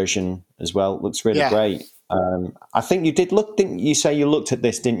Rack version as well. It looks really great. I think you did look. Didn't you say you looked at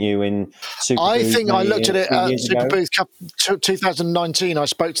this? Didn't you in Super I Booth think I looked at it at years Super ago? Booth 2019. I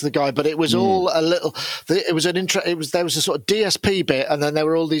spoke to the guy, but it was all a little. It was there was a sort of DSP bit, and then there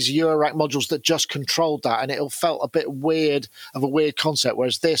were all these Eurorack modules that just controlled that, and it all felt a bit weird of a weird concept.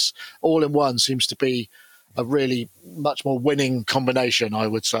 Whereas this all in one seems to be a really much more winning combination, I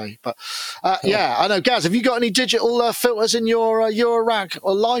would say. But yeah, I know, Gaz, have you got any digital filters in your Eurorack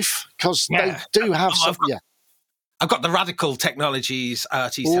or Life? Because they do have some. I've got the Radical Technologies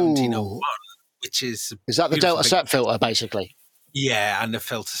RT1701, which is that the Delta Set filter, basically? Yeah, and the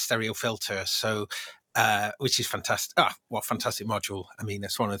stereo filter. So, which is fantastic. What a fantastic module! I mean,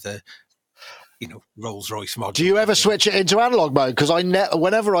 it's one of the Rolls-Royce modules. Do you ever switch it into analog mode? Because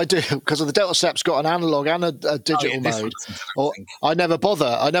whenever I do, because the Delta Sep's got an analog and a digital mode, I never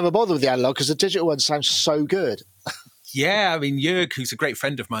bother. With the analog because the digital one sounds so good. Yeah, I mean, Jörg, who's a great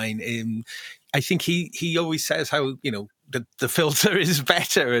friend of mine, I think he always says how the filter is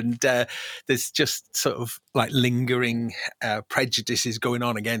better, and there's just sort of like lingering prejudices going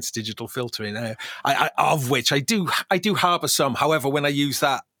on against digital filtering, of which I do harbour some. However, when I use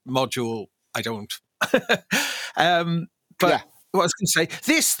that module, I don't. But what I was going to say,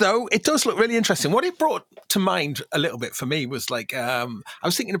 this though, it does look really interesting. What it brought to mind a little bit for me was like I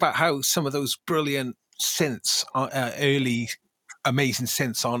was thinking about how some of those brilliant synths, early amazing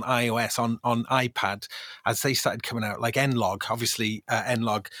synths on iOS, on iPad, as they started coming out, like N-Log, obviously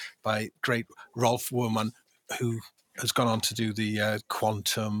N-Log by great Rolf Woermann, who has gone on to do the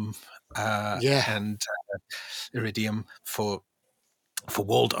Quantum and Iridium for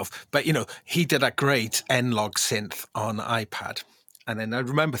Waldorf. But, he did a great N-Log synth on iPad. And then I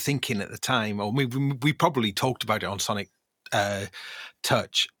remember thinking at the time, or we probably talked about it on Sonic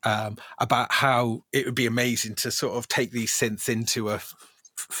Touch, about how it would be amazing to sort of take these synths into a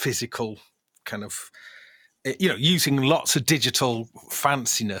physical kind of, using lots of digital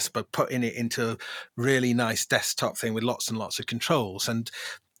fanciness, but putting it into a really nice desktop thing with lots and lots of controls. And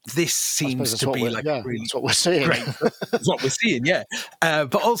this seems to be like really that's what we're seeing. Great. That's what we're seeing, yeah.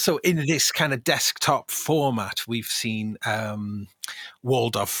 But also in this kind of desktop format, we've seen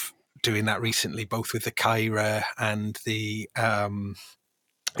Waldorf doing that recently, both with the Kyra and the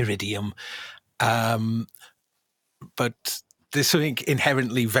Iridium. But there's something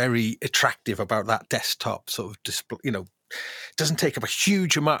inherently very attractive about that desktop sort of display. It doesn't take up a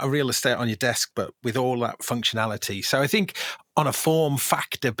huge amount of real estate on your desk, but with all that functionality. So I think on a form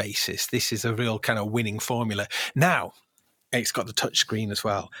factor basis, this is a real kind of winning formula. Now, it's got the touch screen as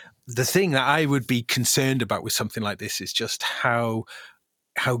well. The thing that I would be concerned about with something like this is just how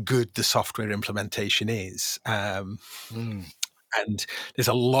good the software implementation is. And there's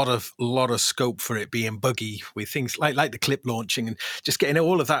a lot of scope for it being buggy with things like the clip launching and just getting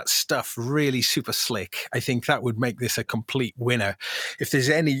all of that stuff really super slick. I think that would make this a complete winner. If there's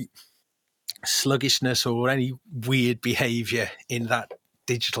any sluggishness or any weird behavior in that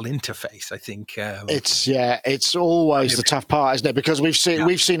digital interface, I think it's always the tough part, isn't it? Because we've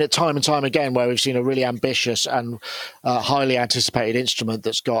seen it time and time again where we've seen a really ambitious and highly anticipated instrument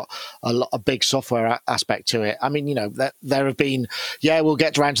that's got a big software aspect to it. I mean, there have been, we'll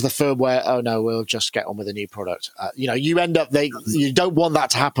get around to the firmware. Oh no, we'll just get on with a new product. You end up you don't want that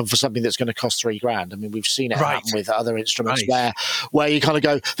to happen for something that's going to cost $3,000. I mean, we've seen it happen with other instruments where you kind of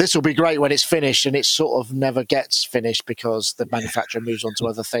go, this will be great when it's finished, and it sort of never gets finished because the manufacturer moves on to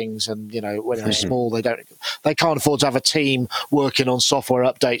other things, and when they're small, they can't afford to have a team working on software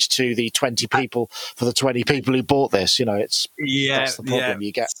updates to the 20 people for the 20 people who bought this. That's the problem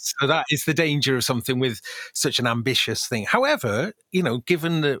you get. So that is the danger of something with such an ambitious thing. However,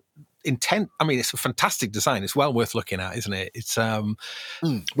 given the intent, I mean, it's a fantastic design. It's well worth looking at, isn't it? It's well,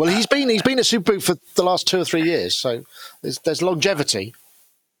 he's been at Super Booth for the last 2 or 3 years, so there's longevity.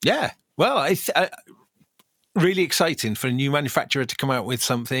 Yeah, well, I really exciting for a new manufacturer to come out with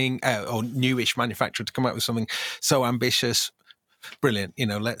something, or newish manufacturer to come out with something so ambitious. Brilliant.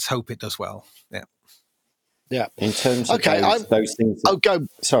 Let's hope it does well. Yeah. Yeah. In terms of those things. Go.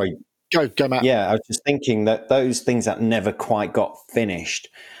 Sorry. Go, Matt. Yeah, I was just thinking that those things that never quite got finished,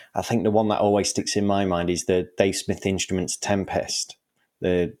 I think the one that always sticks in my mind is the Dave Smith Instruments Tempest,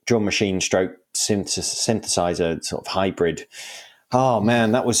 the drum machine stroke synthesizer sort of hybrid. Oh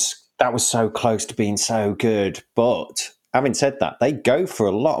man, that was so close to being so good. But having said that, they go for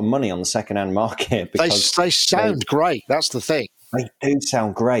a lot of money on the second-hand market because they sound great. That's the thing. They do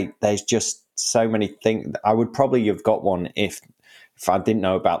sound great. There's just so many things. I would probably have got one if I didn't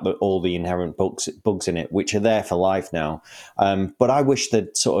know about all the inherent bugs in it, which are there for life now. But I wish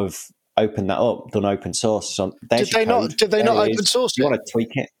they'd sort of opened that up, done open source. So did they not open source it? You want to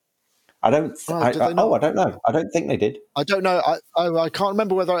tweak it? I don't. I don't know. I don't think they did. I don't know. I can't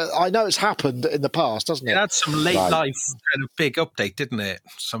remember whether I know it's happened in the past, doesn't it? It had some late life kind of big update, didn't it?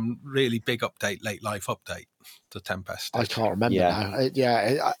 Some really big update, late life update to Tempest. I can't remember now.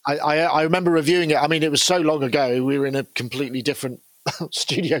 I remember reviewing it. I mean, it was so long ago. We were in a completely different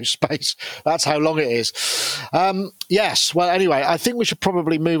studio space. That's how long it is. Yes. Well, anyway, I think we should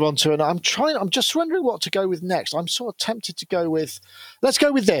probably move on to. And I'm just wondering what to go with next. I'm sort of tempted to go with. Let's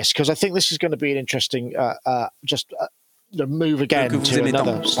go with this because I think this is going to be an interesting. Move again to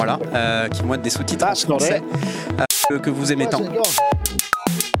another. Voilà, qui vont être des sous-titres. That's not it. Que vous aimez tant.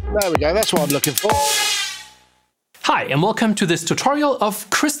 There we go. That's what I'm looking for. Hi, and welcome to this tutorial of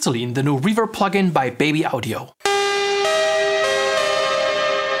Crystalline, the new reverb plugin by Baby Audio.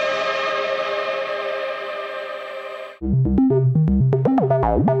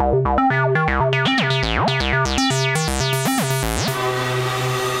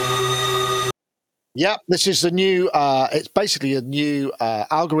 Yep, this is the new. It's basically a new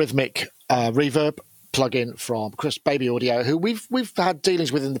algorithmic reverb plugin from Baby Audio, who we've had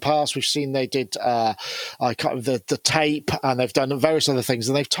dealings with in the past. We've seen they did the tape, and they've done various other things,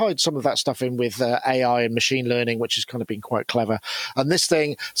 and they've tied some of that stuff in with AI and machine learning, which has kind of been quite clever. And this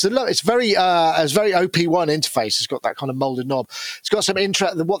thing, so look, it's very OP1 interface. It's got that kind of molded knob. It's got some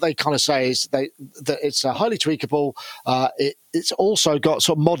interest. What they kind of say is that it's highly tweakable. It's also got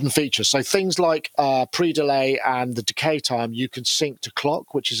sort of modern features. So things like pre-delay and the decay time, you can sync to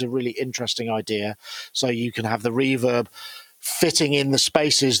clock, which is a really interesting idea. So you can have the reverb fitting in the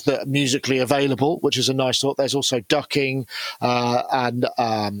spaces that are musically available, which is a nice thought. There's also ducking and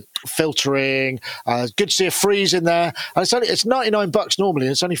filtering. Good to see a freeze in there. And it's $99 normally,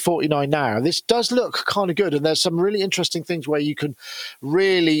 and it's only $49 now. This does look kind of good, and there's some really interesting things where you can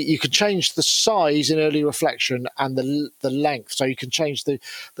change the size in early reflection and the length. So you can change the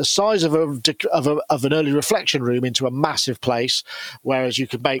size of an early reflection room into a massive place, whereas you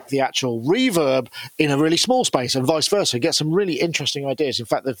can make the actual reverb in a really small space, and vice versa. Get some really interesting ideas. In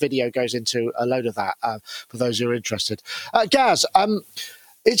fact, the video goes into a load of that for those who are interested. Gaz,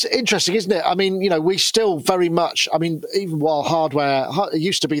 it's interesting, isn't it? I mean, we still very much, even while hardware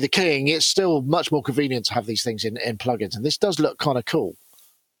used to be the king, it's still much more convenient to have these things in plugins. And this does look kind of cool.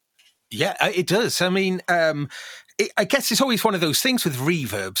 Yeah, it does. I mean, I guess it's always one of those things with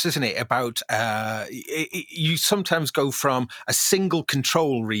reverbs, isn't it? About you sometimes go from a single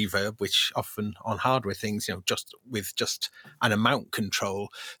control reverb, which often on hardware things, just with just an amount control,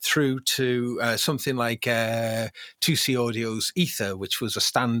 through to something like 2C Audio's Ether, which was a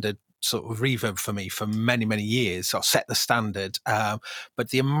standard sort of reverb for me for many, many years. I'll set the standard,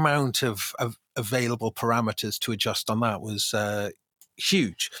 but the amount of available parameters to adjust on that was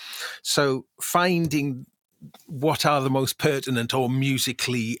huge. So finding what are the most pertinent or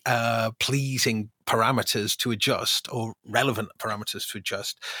musically pleasing parameters to adjust, or relevant parameters to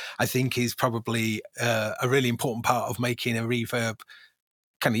adjust, I think is probably a really important part of making a reverb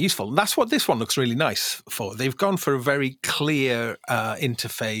kind of useful. And that's what this one looks really nice for. They've gone for a very clear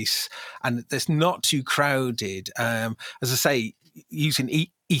interface, and it's not too crowded. As I say, using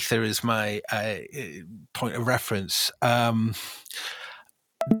Ether as my point of reference,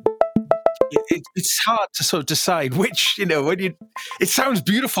 it's hard to sort of decide which, it sounds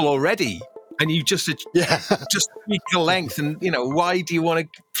beautiful already, and you just tweak the length, and why do you want to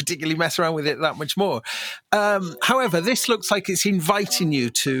particularly mess around with it that much more? However, this looks like it's inviting you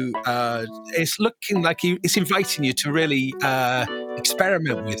to it's inviting you to really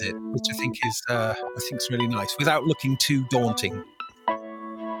experiment with it, which I think is really nice without looking too daunting.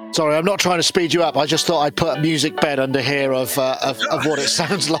 Sorry, I'm not trying to speed you up. I just thought I'd put a music bed under here of what it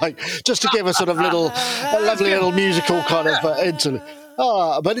sounds like, just to give a sort of a lovely little musical kind of interlude.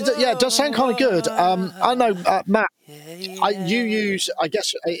 But it does sound kind of good. I know, Matt, you use, I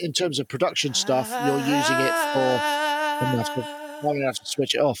guess, in terms of production stuff, you're using it for. I'm going to have to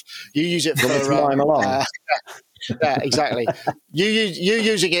switch it off. You use it for. Yeah, exactly. You're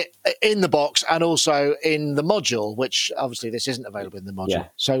using it in the box and also in the module, which obviously this isn't available in the module. Yeah.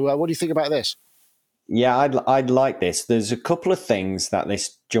 So what do you think about this? Yeah, I'd like this. There's a couple of things that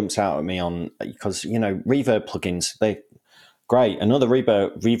this jumps out at me on, because, reverb plugins, they great. Another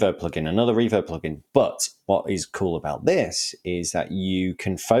reverb plugin. But what is cool about this is that you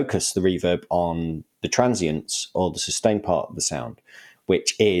can focus the reverb on the transients or the sustained part of the sound,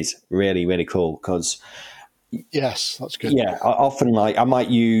 which is really, really cool because... Yes, that's good. Yeah, often I might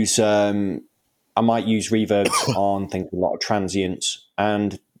use I might use reverbs on things with a lot of transients,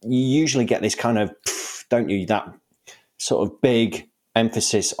 and you usually get this kind of, don't you, that sort of big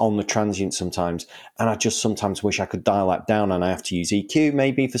emphasis on the transient sometimes. And I just sometimes wish I could dial that down, and I have to use EQ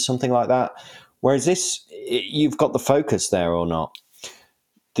maybe for something like that. Whereas this, you've got the focus there or not.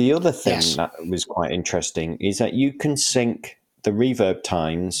 The other thing that was quite interesting is that you can sync the reverb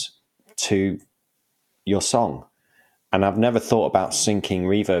times to your song. And I've never thought about syncing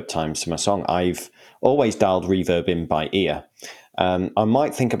reverb times to my song. I've always dialed reverb in by ear. I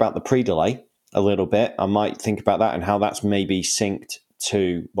might think about the pre-delay a little bit. I might think about that and how that's maybe synced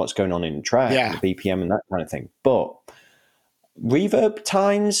to what's going on in the track, the BPM and that kind of thing. But reverb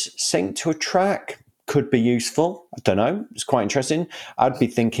times synced to a track could be useful. I don't know. It's quite interesting. I'd be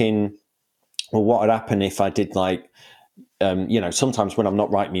thinking, well, what would happen if I did like, sometimes when I'm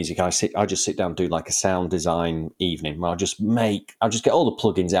not writing music, I just sit down and do like a sound design evening where I'll just get all the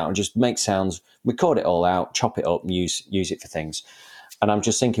plugins out and just make sounds, record it all out, chop it up and use it for things. And I'm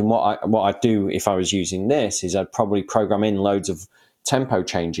just thinking what I'd do if I was using this is I'd probably program in loads of tempo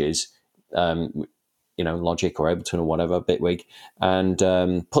changes, Logic or Ableton or whatever, Bitwig, and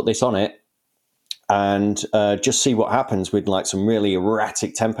put this on it and just see what happens with like some really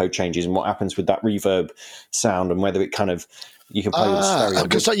erratic tempo changes and what happens with that reverb sound and whether it kind of, you can play with stereo.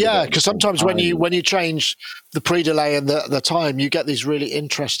 Because sometimes when you change the pre-delay and the time, you get these really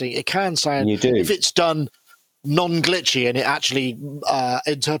interesting, it can sound, if it's done non-glitchy and it actually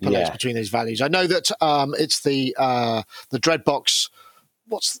interpolates between these values. I know that it's the Dreadbox,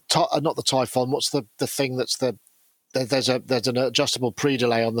 not the Typhon, what's the thing that's there's an adjustable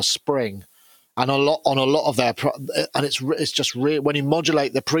pre-delay on the Spring. And on a lot of their, and it's just when you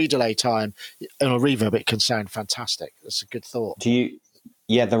modulate the pre-delay time in a reverb, it can sound fantastic. That's a good thought.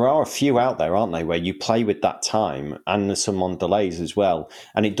 Yeah, there are a few out there, aren't they, where you play with that time, and there's some on delays as well,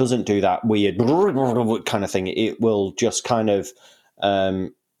 and it doesn't do that weird kind of thing. It will just kind of,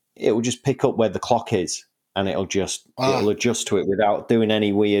 it will just pick up where the clock is, and it'll adjust to it without doing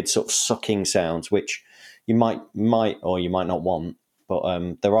any weird sort of sucking sounds, which you might or you might not want.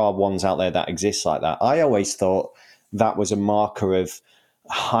 But there are ones out there that exist like that. I always thought that was a marker of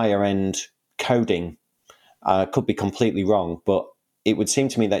higher end coding. Could be completely wrong, but it would seem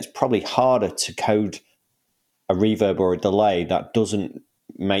to me that it's probably harder to code a reverb or a delay that doesn't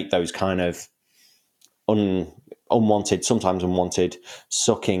make those kind of unwanted, sometimes unwanted,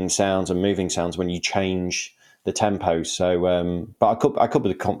 sucking sounds and moving sounds when you change the tempo. So, but I could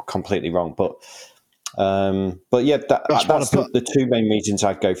be completely wrong, but yeah, that's the two main reasons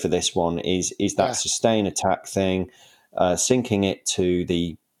I'd go for this one is that sustain attack thing, syncing it to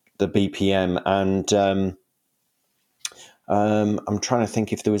the BPM, and I'm trying to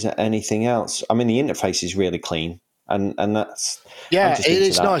think if there was anything else. I mean, the interface is really clean, and that's it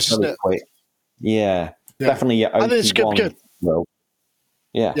is nice, isn't it? Yeah, definitely. I think it's good. Well,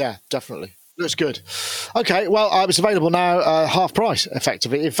 yeah, definitely. Looks good. Okay, well, it's available now, half price,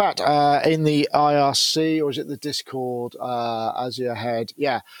 effectively. In fact, in the IRC, or is it the Discord, as you're ahead?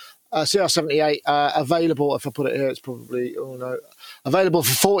 Yeah, CR78, available, if I put it here, it's probably, available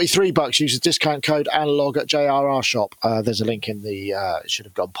for $43. Use the discount code analog at JRR Shop. There's a link in the, it should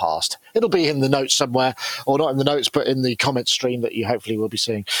have gone past. It'll be in the notes somewhere, or not in the notes, but in the comment stream that you hopefully will be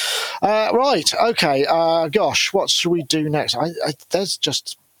seeing. Right, okay, gosh, what should we do next?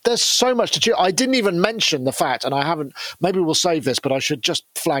 There's so much to chew. I didn't even mention the fact, and I haven't, maybe we'll save this, but I should just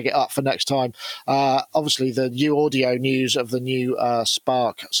flag it up for next time. Obviously, the new audio news of the new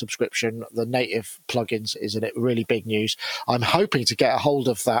Spark subscription, the native plugins, is in it really big news. I'm hoping to get a hold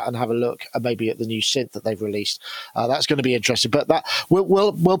of that and have a look maybe at the new synth that they've released. That's going to be interesting. But that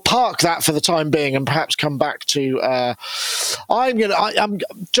we'll park that for the time being and perhaps come back to. I'm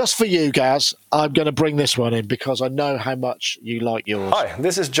just for you, Gaz. I'm going to bring this one in because I know how much you like yours. Hi,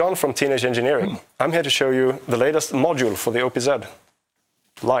 this is John from Teenage Engineering. I'm here to show you the latest module for the OPZ,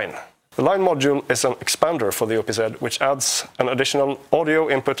 Line. The Line module is an expander for the OPZ, which adds an additional audio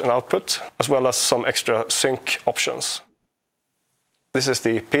input and output, as well as some extra sync options. This is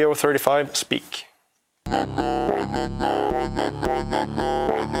the PO35 Speak.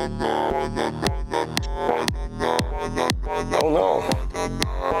 Oh no,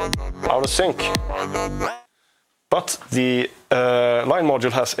 out of sync. But the Line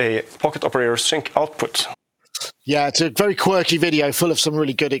module has a Pocket Operator sync output. Yeah, it's a very quirky video full of some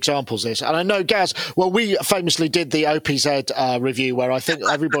really good examples. This, and I know Gaz. Well, we famously did the OPZ review where I think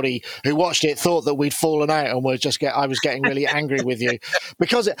everybody who watched it thought that we'd fallen out and I was getting really angry with you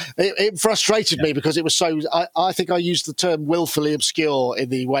because it frustrated me because it was so. I think I used the term willfully obscure in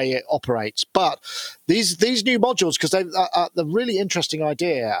the way it operates. But these new modules, because they're the really interesting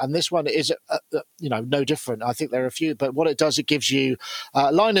idea, and this one is no different. I think there are a few, but what it does, it gives you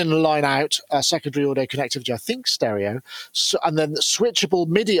line in and line out, secondary audio connectivity. I think stereo, and then switchable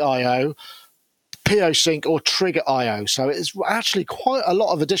MIDI I/O, PO Sync or Trigger I/O. So it's actually quite a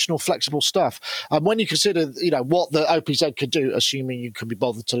lot of additional flexible stuff. And when you consider, what the OPZ could do, assuming you can be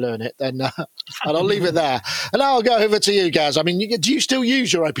bothered to learn it, then and I'll leave it there. And now I'll go over to you, Gaz. I mean, do you still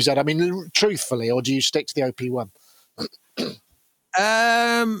use your OPZ? I mean, truthfully, or do you stick to the OP1?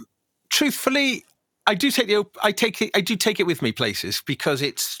 Truthfully, I do take it with me places because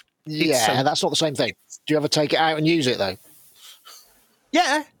it's that's not the same thing. Do you ever take it out and use it though?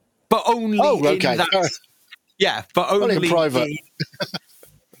 Yeah, but only in that. Yeah, but only in private.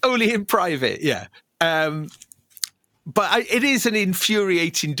 Only in private. Yeah. But it is an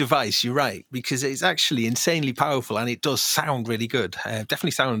infuriating device. You're right, because it's actually insanely powerful and it does sound really good.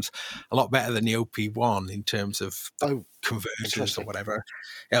 Definitely sounds a lot better than the OP1 in terms of converters or whatever.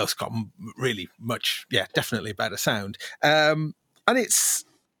 It's got really much, definitely better sound. And it's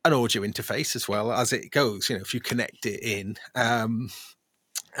an audio interface as well as it goes, if you connect it in.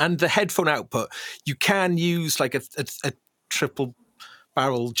 And the headphone output, you can use like a triple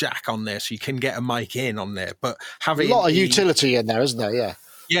barrel jack on there, so you can get a mic in on there. But having a lot of utility in there, isn't there?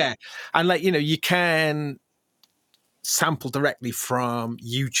 Yeah. And you can sample directly from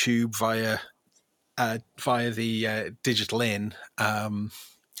YouTube via the digital in.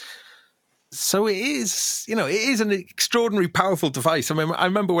 So it is, it is an extraordinarily powerful device. I mean, I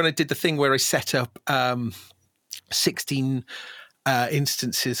remember when I did the thing where I set up 16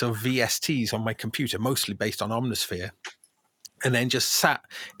 instances of VSTs on my computer, mostly based on Omnisphere, and then just sat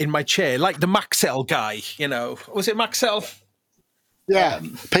in my chair like the Maxell guy. Was it Maxell? Yeah,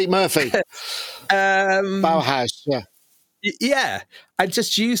 Pete Murphy, Bauhaus. Yeah, I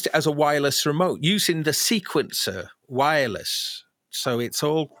just used it as a wireless remote using the sequencer wireless. So it's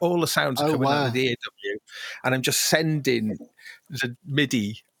all the sounds are coming out of the AW, and I'm just sending the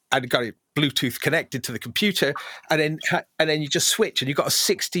MIDI. I've got it Bluetooth connected to the computer, and then you just switch, and you've got a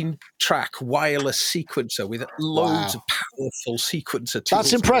 16-track wireless sequencer with loads of powerful sequencer tools.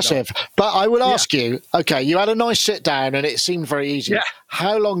 That's impressive. But I will ask you, okay, you had a nice sit down, and it seemed very easy. Yeah.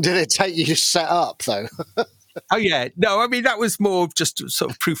 How long did it take you to set up, though? Oh, yeah. No, I mean, that was more just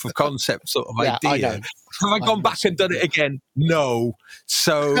sort of proof of concept sort of idea. Have I gone back and done it again? No.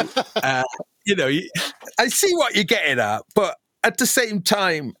 So, I see what you're getting at, but at the same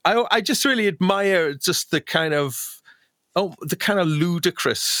time, I just really admire just the kind of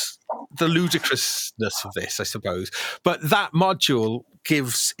ludicrousness of this, I suppose. But that module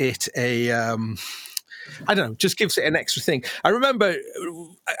gives it a... I don't know, just gives it an extra thing. I remember,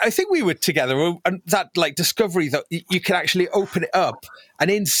 I think we were together, and that discovery that you could actually open it up, and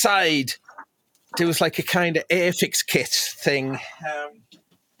inside there was like a kind of Airfix kit thing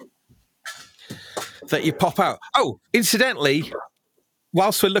that you pop out. Oh, incidentally,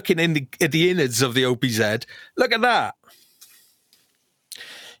 whilst we're looking at the innards of the OPZ, look at that.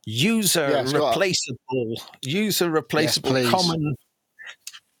 User replaceable common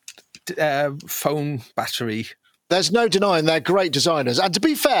phone battery. There's no denying they're great designers. And to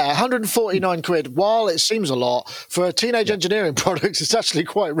be fair, 149 quid, while it seems a lot, for a teenage engineering product, it's actually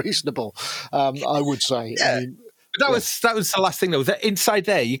quite reasonable, I would say. Yeah. I mean, that was the last thing, though. That inside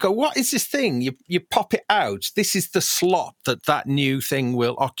there, you go, what is this thing? You pop it out. This is the slot that new thing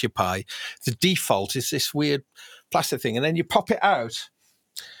will occupy. The default is this weird plastic thing. And then you pop it out.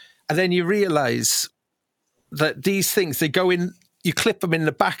 And then you realize that these things, they go in, you clip them in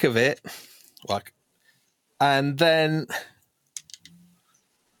the back of it, and then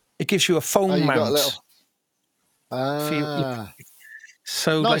it gives you a phone mount.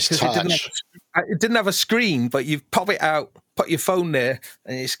 So nice touch. It didn't have a screen, but you pop it out, put your phone there,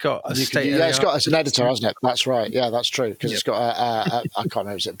 and it's got a it's got an editor, hasn't it? That's right. Yeah, that's true. Because it's got I can't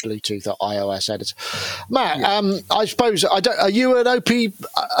remember, is it Bluetooth or iOS editor? Matt, I suppose are you an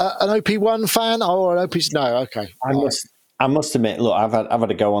OP1 fan or an OP? No, okay. I must admit, look, I've had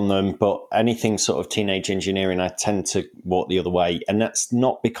a go on them, but anything sort of teenage engineering, I tend to walk the other way, and that's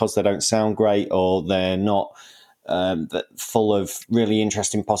not because they don't sound great or they're not full of really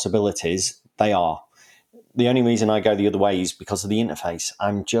interesting possibilities. They are. The only reason I go the other way is because of the interface.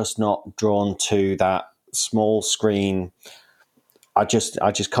 I'm just not drawn to that small screen I just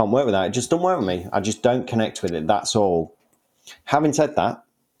can't work with that. It just doesn't work with me. I just don't connect with it. That's all. Having said that,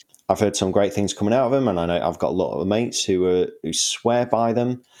 I've heard some great things coming out of them, and I know I've got a lot of mates who swear by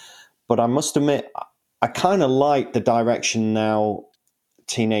them. But I must admit, I kind of like the direction now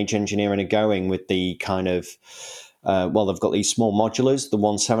Teenage Engineering are going with the kind of, they've got these small modulars, the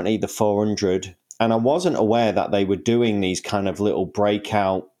 170, the 400, and I wasn't aware that they were doing these kind of little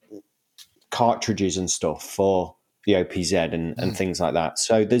breakout cartridges and stuff for the OPZ and things like that.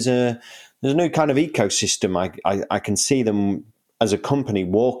 So there's a new kind of ecosystem I can see them as a company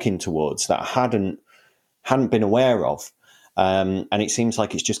walking towards that I hadn't been aware of. And it seems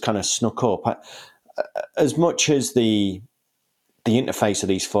like it's just kind of snuck up. As much as the interface of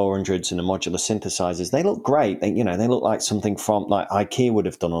these 400s and the modular synthesizers, they look great. They look like something from like IKEA would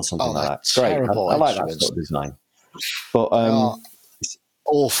have done or something like that. It's great. I like that sort of design. But it's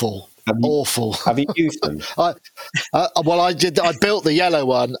awful. Awful. Have you used them? I did. I built the yellow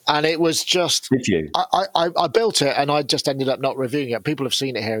one, and it was just. Did you? I built it, and I just ended up not reviewing it. People have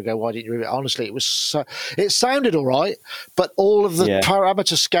seen it here and go, "Why didn't you review it?" Honestly, it was so. It sounded all right, but all of the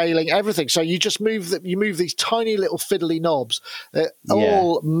parameter scaling, everything. So you just move these tiny little fiddly knobs,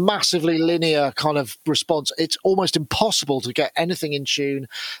 all massively linear kind of response. It's almost impossible to get anything in tune.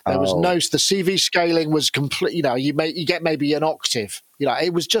 There was the CV scaling was complete. You get maybe an octave.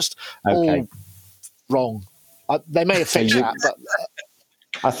 It was just all wrong. They may have fixed that, but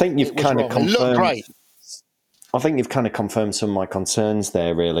I think you've kind of confirmed. It looked great. I think you've kind of confirmed some of my concerns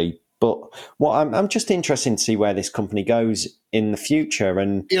there, really. But I'm just interested to see where this company goes in the future.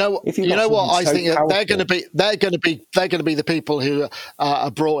 And I think they're going to be the people who are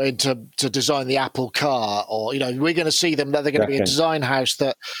brought in to design the Apple car, or we're going to see them. They're going to be a design house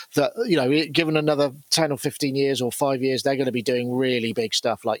that given another 10 or 15 years or 5 years, they're going to be doing really big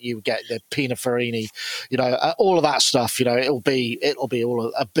stuff. Like you get the Pininfarina, all of that stuff. It'll be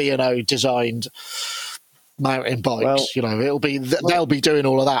all a B&O designed mountain bikes. They'll be doing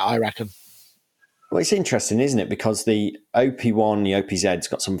all of that, I reckon. Well, it's interesting, isn't it? Because the OP1, the OPZ's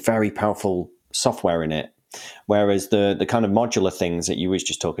got some very powerful software in it, whereas the kind of modular things that you was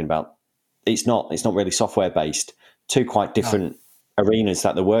just talking about, it's not really software based. Two quite different arenas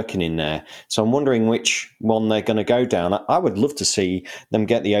that they're working in there. So I'm wondering which one they're going to go down. I would love to see them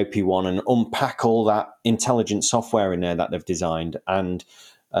get the OP1 and unpack all that intelligent software in there that they've designed and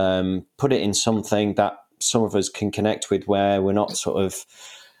put it in something that some of us can connect with, where we're not sort of.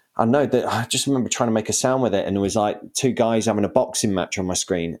 I know that I just remember trying to make a sound with it, and there was like two guys having a boxing match on my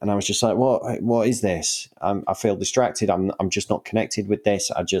screen, and I was just like, "What is this?" I feel distracted. I'm just not connected with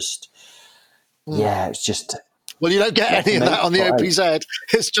this. It's just. Well, you don't get any of that on the OPZ.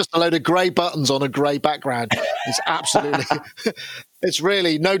 It's just a load of grey buttons on a grey background. It's absolutely. It's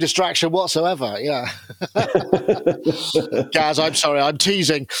really no distraction whatsoever. Yeah. Gaz, I'm sorry, I'm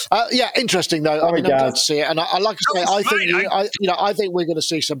teasing. Interesting though. I'm glad to see it, and I like to say, I think we're going to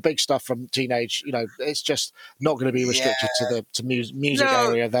see some big stuff from Teenage. It's just not going to be restricted to music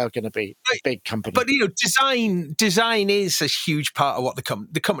area. They're going to be a big company. But design is a huge part of what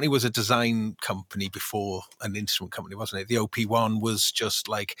the company was. A design company before an instrument company, wasn't it? The OP1 was just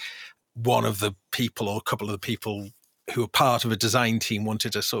like one of the people or a couple of the people who were part of a design team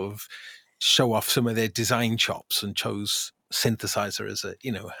wanted to sort of show off some of their design chops and chose synthesizer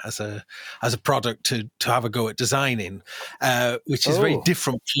as a product to have a go at designing, which is a very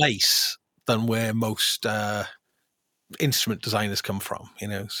different place than where most instrument designers come from.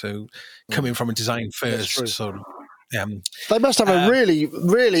 So coming from a design first sort of. They must have a really,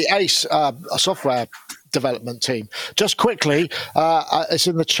 really ace software development team. Just quickly, it's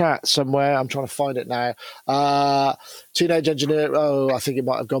in the chat somewhere. I'm trying to find it now. Teenage Engineer. I think it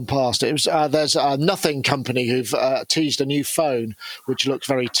might have gone past. It was there's a Nothing company who've teased a new phone which looks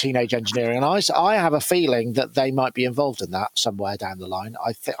very Teenage Engineering, and I have a feeling that they might be involved in that somewhere down the line.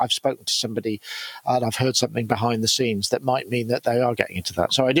 I've spoken to somebody and I've heard something behind the scenes that might mean that they are getting into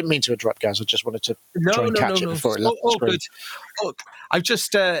that. So I didn't mean to interrupt, Gaz. I just wanted to try and catch it before it left the screen. Good. Look, I've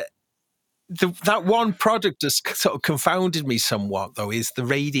just. That one product that's sort of confounded me somewhat, though, is the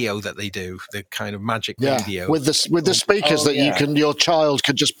radio that they do, the kind of magic radio with the speakers your child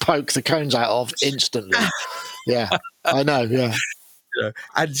could just poke the cones out of instantly. Yeah, I know. Yeah,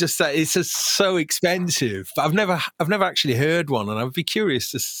 and just that it's just so expensive. But I've never actually heard one, and I'd be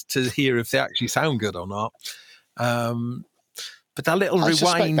curious to hear if they actually sound good or not. But that little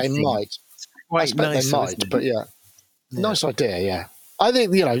rewind, they might. Quite nice, they might. But nice idea. Yeah. I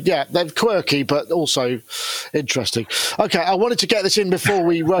think, they're quirky, but also interesting. Okay, I wanted to get this in before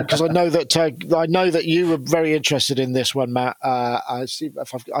we run because I know that you were very interested in this one, Matt. I see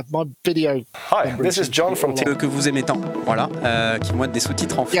if I've my video. Hi, this is John from Que vous aimez tant, voilà, qui vont être des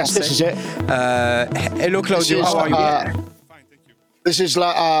sous-titres en français. Yes, this is it. Hello, Claudio. How are you? Fine, thank you. This is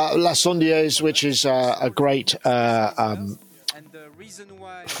La Sondiers, which is a great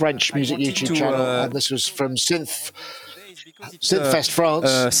French music YouTube channel, and this was from Synthfest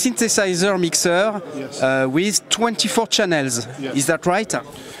France. Synthesizer mixer with 24 channels. Yes. Is that right?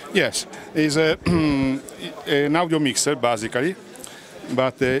 Yes, it's an audio mixer basically,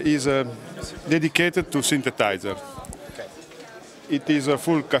 but is dedicated to synthesizer. Okay. It is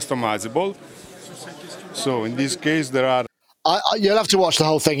full customizable. So in this case, there are. You'll have to watch the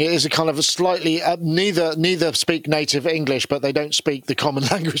whole thing. It is a kind of a slightly neither speak native English, but they don't speak the common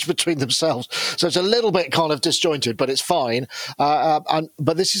language between themselves. So it's a little bit kind of disjointed, but it's fine.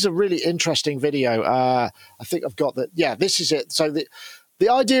 But this is a really interesting video. I think I've got that. Yeah, this is it. So the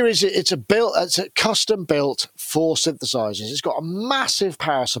idea is it's a custom built for synthesizers. It's got a massive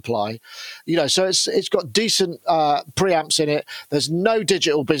power supply, so it's got decent preamps in it. There's no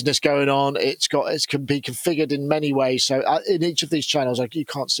digital business going on. It can be configured in many ways. So in each of these channels, like you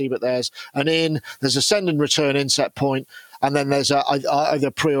can't see, but there's a send and return inset point. And then there's either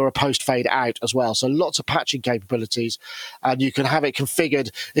a pre or a post fade out as well. So lots of patching capabilities, and you can have it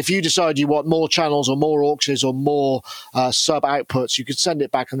configured. If you decide you want more channels or more auxes or more sub outputs, you can send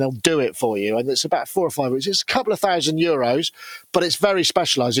it back and they'll do it for you. And it's about 4 or 5 weeks. It's a couple of €1,000, but it's very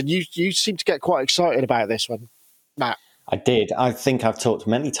specialised. And you seem to get quite excited about this one, Matt. I did. I think I've talked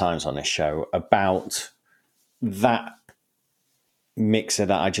many times on this show about that mixer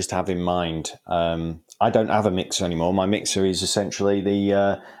that I just have in mind. I don't have a mixer anymore. My mixer is essentially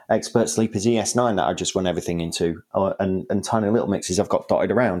the Expert Sleepers ES9 that I just run everything into, and tiny little mixes I've got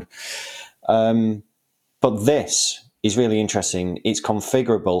dotted around. But this is really interesting. It's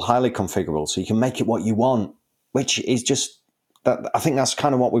configurable, highly configurable, so you can make it what you want, which is just that. I think that's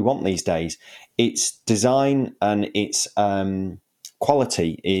kind of what we want these days. Its design and its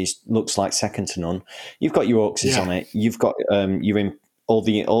quality looks like second to none. You've got your auxes on it. You've got you're in all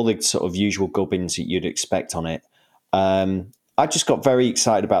the sort of usual gubbins that you'd expect on it. I just got very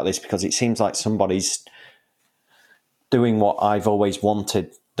excited about this because it seems like somebody's doing what I've always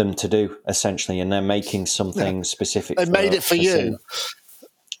wanted them to do, essentially, and they're making something specific. They made it for you.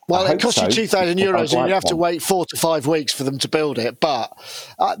 Well, it cost you €2,000, and you have to wait 4 to 5 weeks for them to build it. But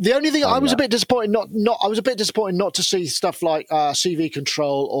the only thing I was a bit disappointed not to see stuff like CV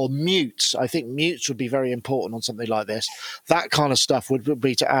control or mutes. I think mutes would be very important on something like this. That kind of stuff would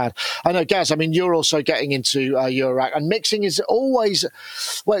be to add. I know, Gaz. I mean, you're also getting into Eurorack, and mixing is always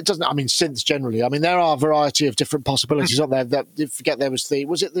it doesn't. I mean, synths generally. I mean, there are a variety of different possibilities on there. Forget there was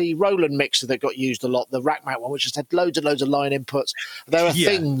the Roland mixer that got used a lot, the rack mount one, which just had loads and loads of line inputs. There are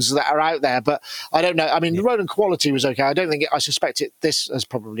things that are out there, but I don't know. I mean, the Roland quality was okay. I suspect this has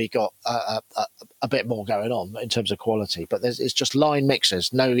probably got a bit more going on in terms of quality, but it's just line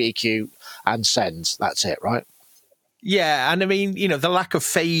mixers, no EQ and sends. That's it, right? Yeah, and I mean, the lack of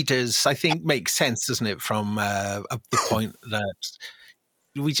faders, I think, makes sense, doesn't it? From the point that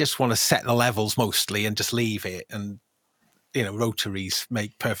we just want to set the levels mostly and just leave it, and rotaries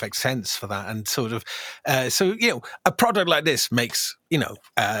make perfect sense for that. And sort of, so a product like this makes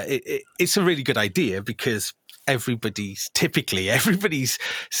it's a really good idea because everybody's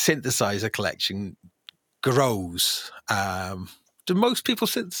synthesizer collection grows. Do most people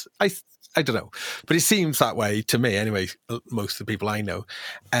I don't know, but it seems that way to me anyway. Most of the people I know,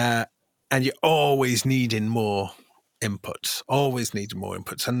 and you're always needing more inputs,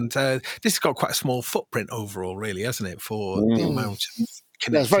 and this has got quite a small footprint overall, really, hasn't it, for the amount of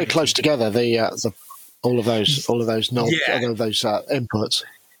connectivity. It's very close together. All of those inputs.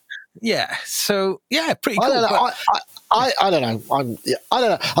 Yeah. So pretty cool. I don't know. I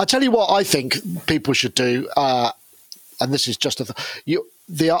don't know. I tell you what I think people should do, and this is just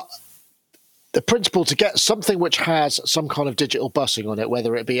the principle to get something which has some kind of digital busing on it,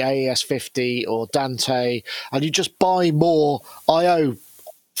 whether it be AES50 or Dante, and you just buy more I/O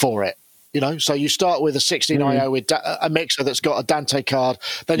for it. So you start with a 16 I/O with a mixer that's got a Dante card,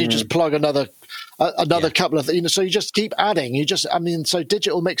 then you just plug another couple of, so you just keep adding. So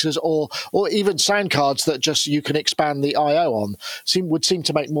digital mixers or even sound cards that just you can expand the I/O on would seem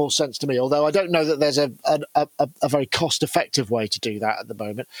to make more sense to me. Although I don't know that there's a very cost effective way to do that at the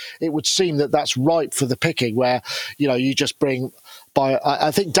moment. It would seem that that's ripe for the picking, where you just bring by.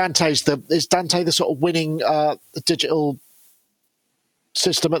 I think is Dante the sort of winning digital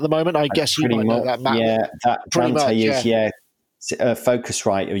system at the moment? I guess you might know that, Matt. Yeah, that Dante is.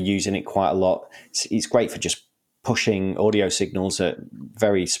 Focusrite are using it quite a lot. It's great for just pushing audio signals at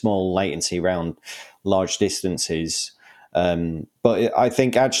very small latency around large distances. But I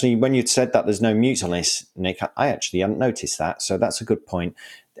think actually when you said that there's no mutes on this, Nick, I actually hadn't noticed that. So that's a good point.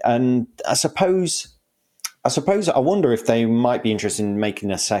 And I wonder if they might be interested in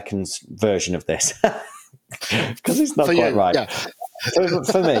making a second version of this because it's not quite right. Yeah.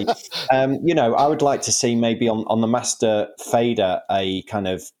 For me, I would like to see maybe on the master fader a kind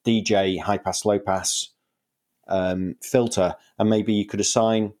of DJ high pass, low pass filter, and maybe you could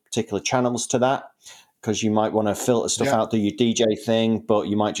assign particular channels to that because you might want to filter stuff out, do your DJ thing, but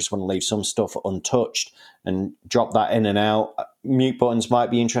you might just want to leave some stuff untouched and drop that in and out. Mute buttons might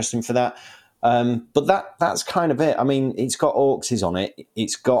be interesting for that. But that's kind of it. I mean, it's got AUXs on it.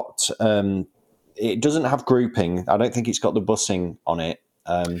 It's got it doesn't have grouping. I don't think it's got the busing on it.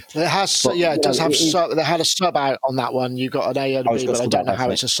 It has, it does have. They had a sub out on that one. You got an A and a B, but I don't know how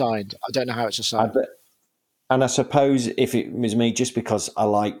it's assigned. And I suppose if it was me, just because I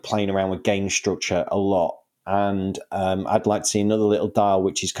like playing around with gain structure a lot, and I'd like to see another little dial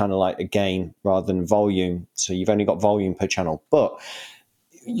which is kind of like a gain rather than volume. So you've only got volume per channel, but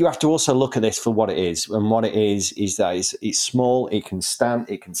you have to also look at this for what it is. And what it is that it's small, it can stand,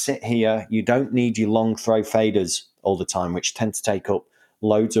 it can sit here. You don't need your long throw faders all the time, which tend to take up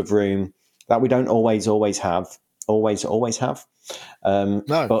loads of room that we don't always have. No.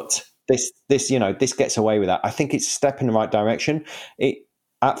 But this gets away with that. I think it's a step in the right direction.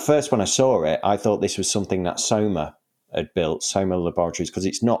 At first, when I saw it, I thought this was something that Soma had built, Soma Laboratories, because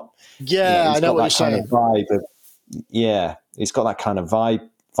it's not. Yeah, I know what you're saying. It's got that kind of vibe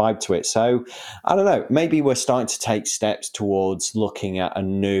to it. So I don't know. Maybe we're starting to take steps towards looking at a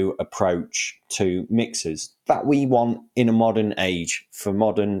new approach to mixers that we want in a modern age for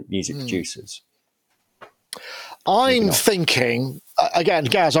modern music producers. I'm thinking again,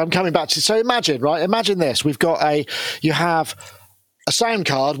 Gaz. I'm coming back to. So imagine this. You have a sound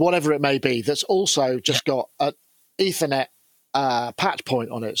card, whatever it may be, that's also just got an Ethernet patch point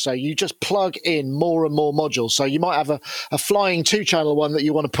on it. So you just plug in more and more modules. So you might have a flying 2-channel one that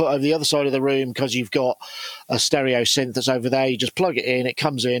you want to put over the other side of the room because you've got a stereo synth that's over there. You just plug it in, it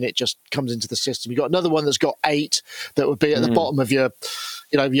just comes into the system. You've got another one that's got 8 that would be at the bottom of your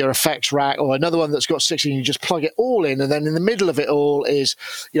effects rack, or another one that's got 16. You just plug it all in, and then in the middle of it all is,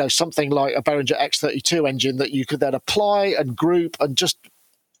 something like a Behringer X32 engine that you could then apply and group, and just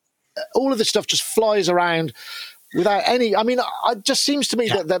all of this stuff just flies around without any. I mean, it just seems to me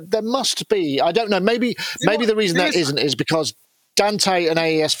that there must be. I don't know. Maybe the reason that isn't is because Dante and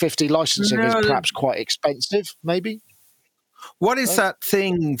AES-50 licensing is perhaps quite expensive. Maybe. What is that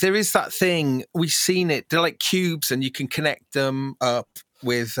thing? There is that thing. We've seen it. They're like cubes, and you can connect them up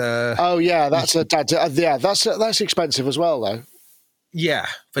with. That's expensive as well, though. Yeah,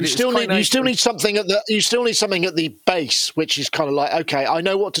 but you still need something at the base, which is kind of like, okay, I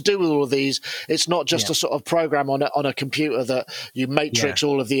know what to do with all of these. It's not just a sort of program on a computer that you matrix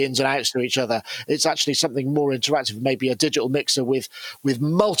all of the ins and outs to each other. It's actually something more interactive, maybe a digital mixer with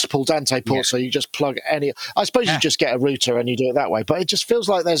multiple Dante ports. So you just plug any. I suppose you just get a router and you do it that way. But it just feels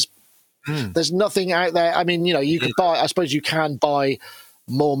like there's nothing out there. I mean, you could buy. I suppose you can buy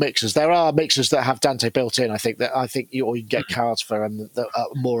more mixers. There are mixers that have Dante built in. I think you can get cards for them that are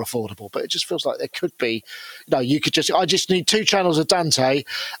more affordable. But it just feels like there could be, you could I just need 2 channels of Dante,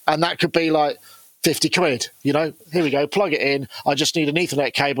 and that could be like 50 quid. Here we go, plug it in. I just need an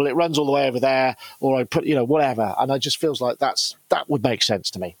Ethernet cable. It runs all the way over there, or I put whatever. And it just feels like that would make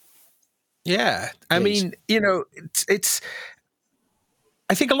sense to me. Yeah, I mean, it's.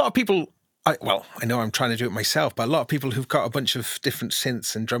 I think a lot of people. I know I'm trying to do it myself, but a lot of people who've got a bunch of different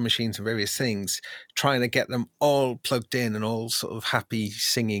synths and drum machines and various things, trying to get them all plugged in and all sort of happy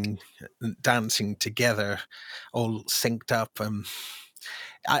singing, dancing together, all synced up.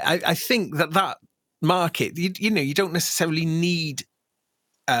 I think that market, you don't necessarily need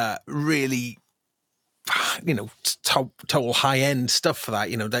really, total high-end stuff for that.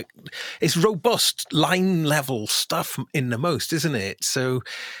 That it's robust line level stuff in the most, isn't it? So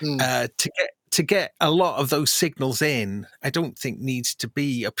to get a lot of those signals in, I don't think needs to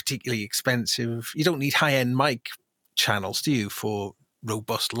be a particularly expensive. You don't need high-end mic channels, do you, for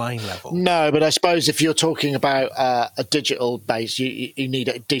robust line level? No, but I suppose if you're talking about a digital base, you need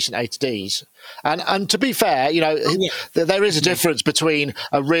a decent A to Ds. And to be fair, there is a difference between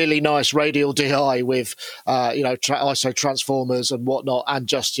a really nice radial DI with ISO transformers and whatnot, and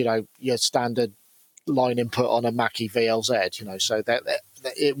just your standard line input on a Mackie VLZ. So that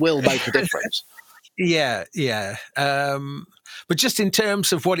it will make a difference. Yeah. But just in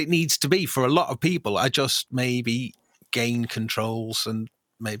terms of what it needs to be for a lot of people, I just maybe gain controls and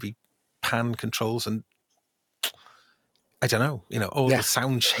maybe pan controls and I don't know, all the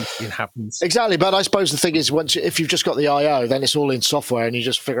sound shaping happens. Exactly, but I suppose the thing is, if you've just got the I/O, then it's all in software, and you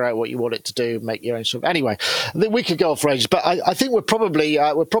just figure out what you want it to do, make your own stuff. Anyway, we could go off for ages, but I think we're probably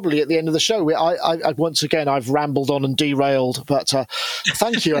at the end of the show. Once again, I've rambled on and derailed, but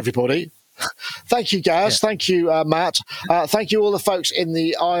thank you, everybody. Thank you, Gaz. Yeah. Thank you, Matt. Thank you, all the folks in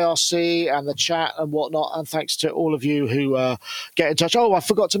the IRC and the chat and whatnot. And thanks to all of you who get in touch. Oh, I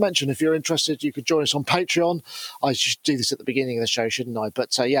forgot to mention, if you're interested, you could join us on Patreon. I should do this at the beginning of the show, shouldn't I?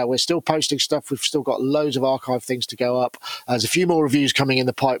 But yeah, we're still posting stuff. We've still got loads of archive things to go up. There's a few more reviews coming in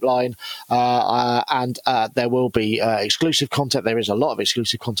the pipeline. And there will be exclusive content. There is a lot of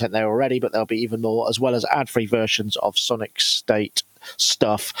exclusive content there already, but there'll be even more, as well as ad-free versions of Sonic State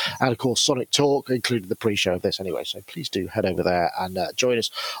stuff, and of course Sonic Talk, including the pre-show of this anyway. So please do head over there and join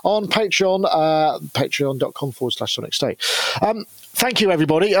us on Patreon, patreon.com/Sonic State. Thank you,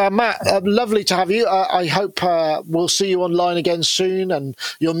 everybody. Matt, lovely to have you. I hope we'll see you online again soon, and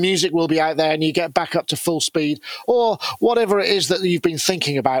your music will be out there and you get back up to full speed, or whatever it is that you've been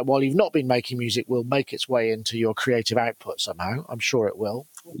thinking about while you've not been making music will make its way into your creative output somehow. I'm sure it will.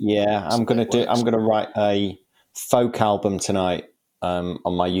 Yeah, I'm going to write a folk album tonight. On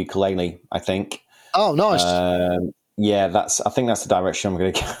my ukulele, I think. Oh, nice. Yeah, I think that's the direction I'm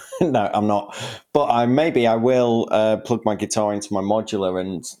going to go. No, I'm not. But I will plug my guitar into my modular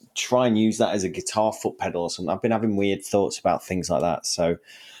and try and use that as a guitar foot pedal or something. I've been having weird thoughts about things like that. So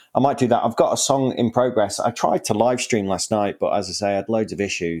I might do that. I've got a song in progress. I tried to live stream last night, but as I say, I had loads of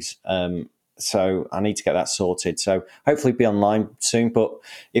issues. So I need to get that sorted. So hopefully be online soon. But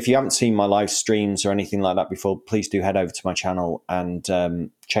if you haven't seen my live streams or anything like that before, please do head over to my channel and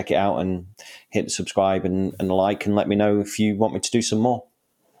check it out and hit subscribe and like, and let me know if you want me to do some more.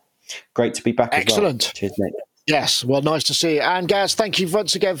 Great to be back. Excellent. As well. Cheers, mate. Yes, well, nice to see you. And Gaz, thank you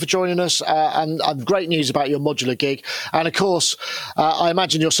once again for joining us. And great news about your modular gig. And of course, I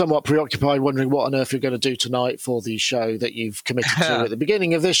imagine you're somewhat preoccupied wondering what on earth you're going to do tonight for the show that you've committed to at the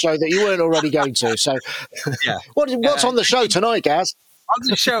beginning of this show that you weren't already going to. So yeah. What's on the show tonight, Gaz? On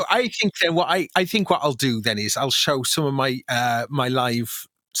the show, I think then what I'll do then is I'll show some of my my live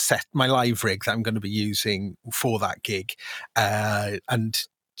rig that I'm going to be using for that gig, and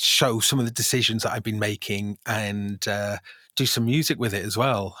show some of the decisions that I've been making and do some music with it as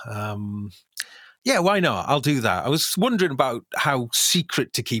well. Yeah, why not? I'll do that. I was wondering about how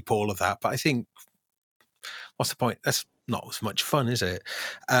secret to keep all of that, but I think, what's the point? That's not as much fun, is it?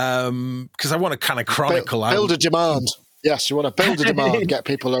 Because I want to kind of chronicle out. Build a demand. Yes, you want to build a demand, get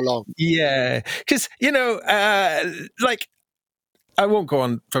people along. Yeah, because, like, I won't go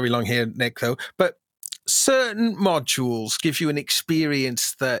on very long here, Nick, though, but certain modules give you an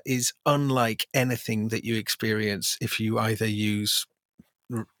experience that is unlike anything that you experience if you either use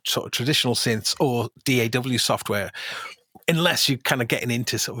sort of traditional synths or DAW software, unless you're kind of getting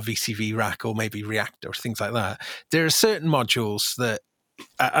into sort of VCV Rack or maybe Reactor or things like that. There are certain modules that,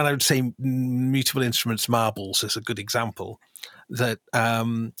 and I would say Mutable Instruments Marbles is a good example, that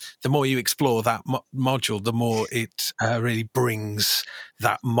the more you explore that module, the more it really brings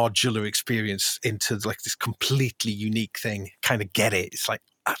that modular experience into like this completely unique thing. Kind of get it. It's like,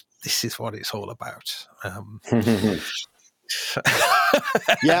 this is what it's all about.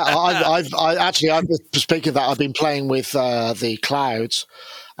 Yeah, I've speaking of that, I've been playing with the clouds,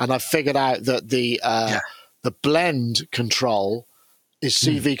 and I've figured out that the blend control is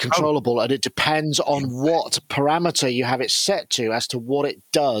CV controllable, and it depends on what parameter you have it set to as to what it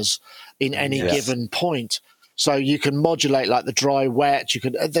does in any given point. So you can modulate like the dry wet. You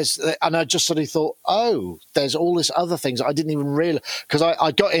can and I just suddenly thought, there's all this other things I didn't even realize, because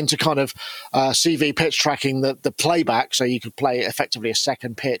I got into kind of CV pitch tracking the playback, so you could play effectively a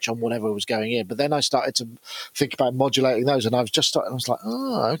second pitch on whatever was going in. But then I started to think about modulating those, and I was like,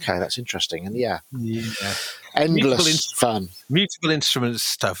 okay, that's interesting, and endless fun. Mutable Instruments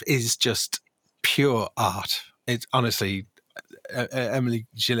stuff is just pure art. It's honestly, Emily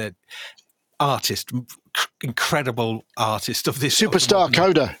Gillette, artist, incredible artist of this superstar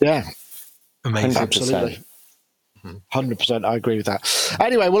coder. Yeah, amazing. 100%. Absolutely. 100%, I agree with that.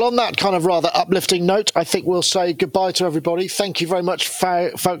 Anyway, well, on that kind of rather uplifting note, I think we'll say goodbye to everybody. Thank you very much,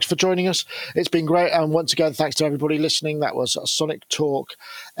 folks, for joining us. It's been great, and once again, thanks to everybody listening. That was a Sonic Talk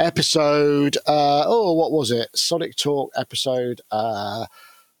episode. What was it? Sonic Talk episode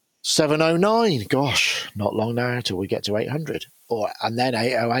 709. Gosh, not long now till we get to 800, and then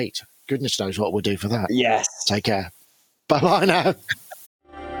 808. Goodness knows what we'll do for that. Yes. Take care. Bye-bye now.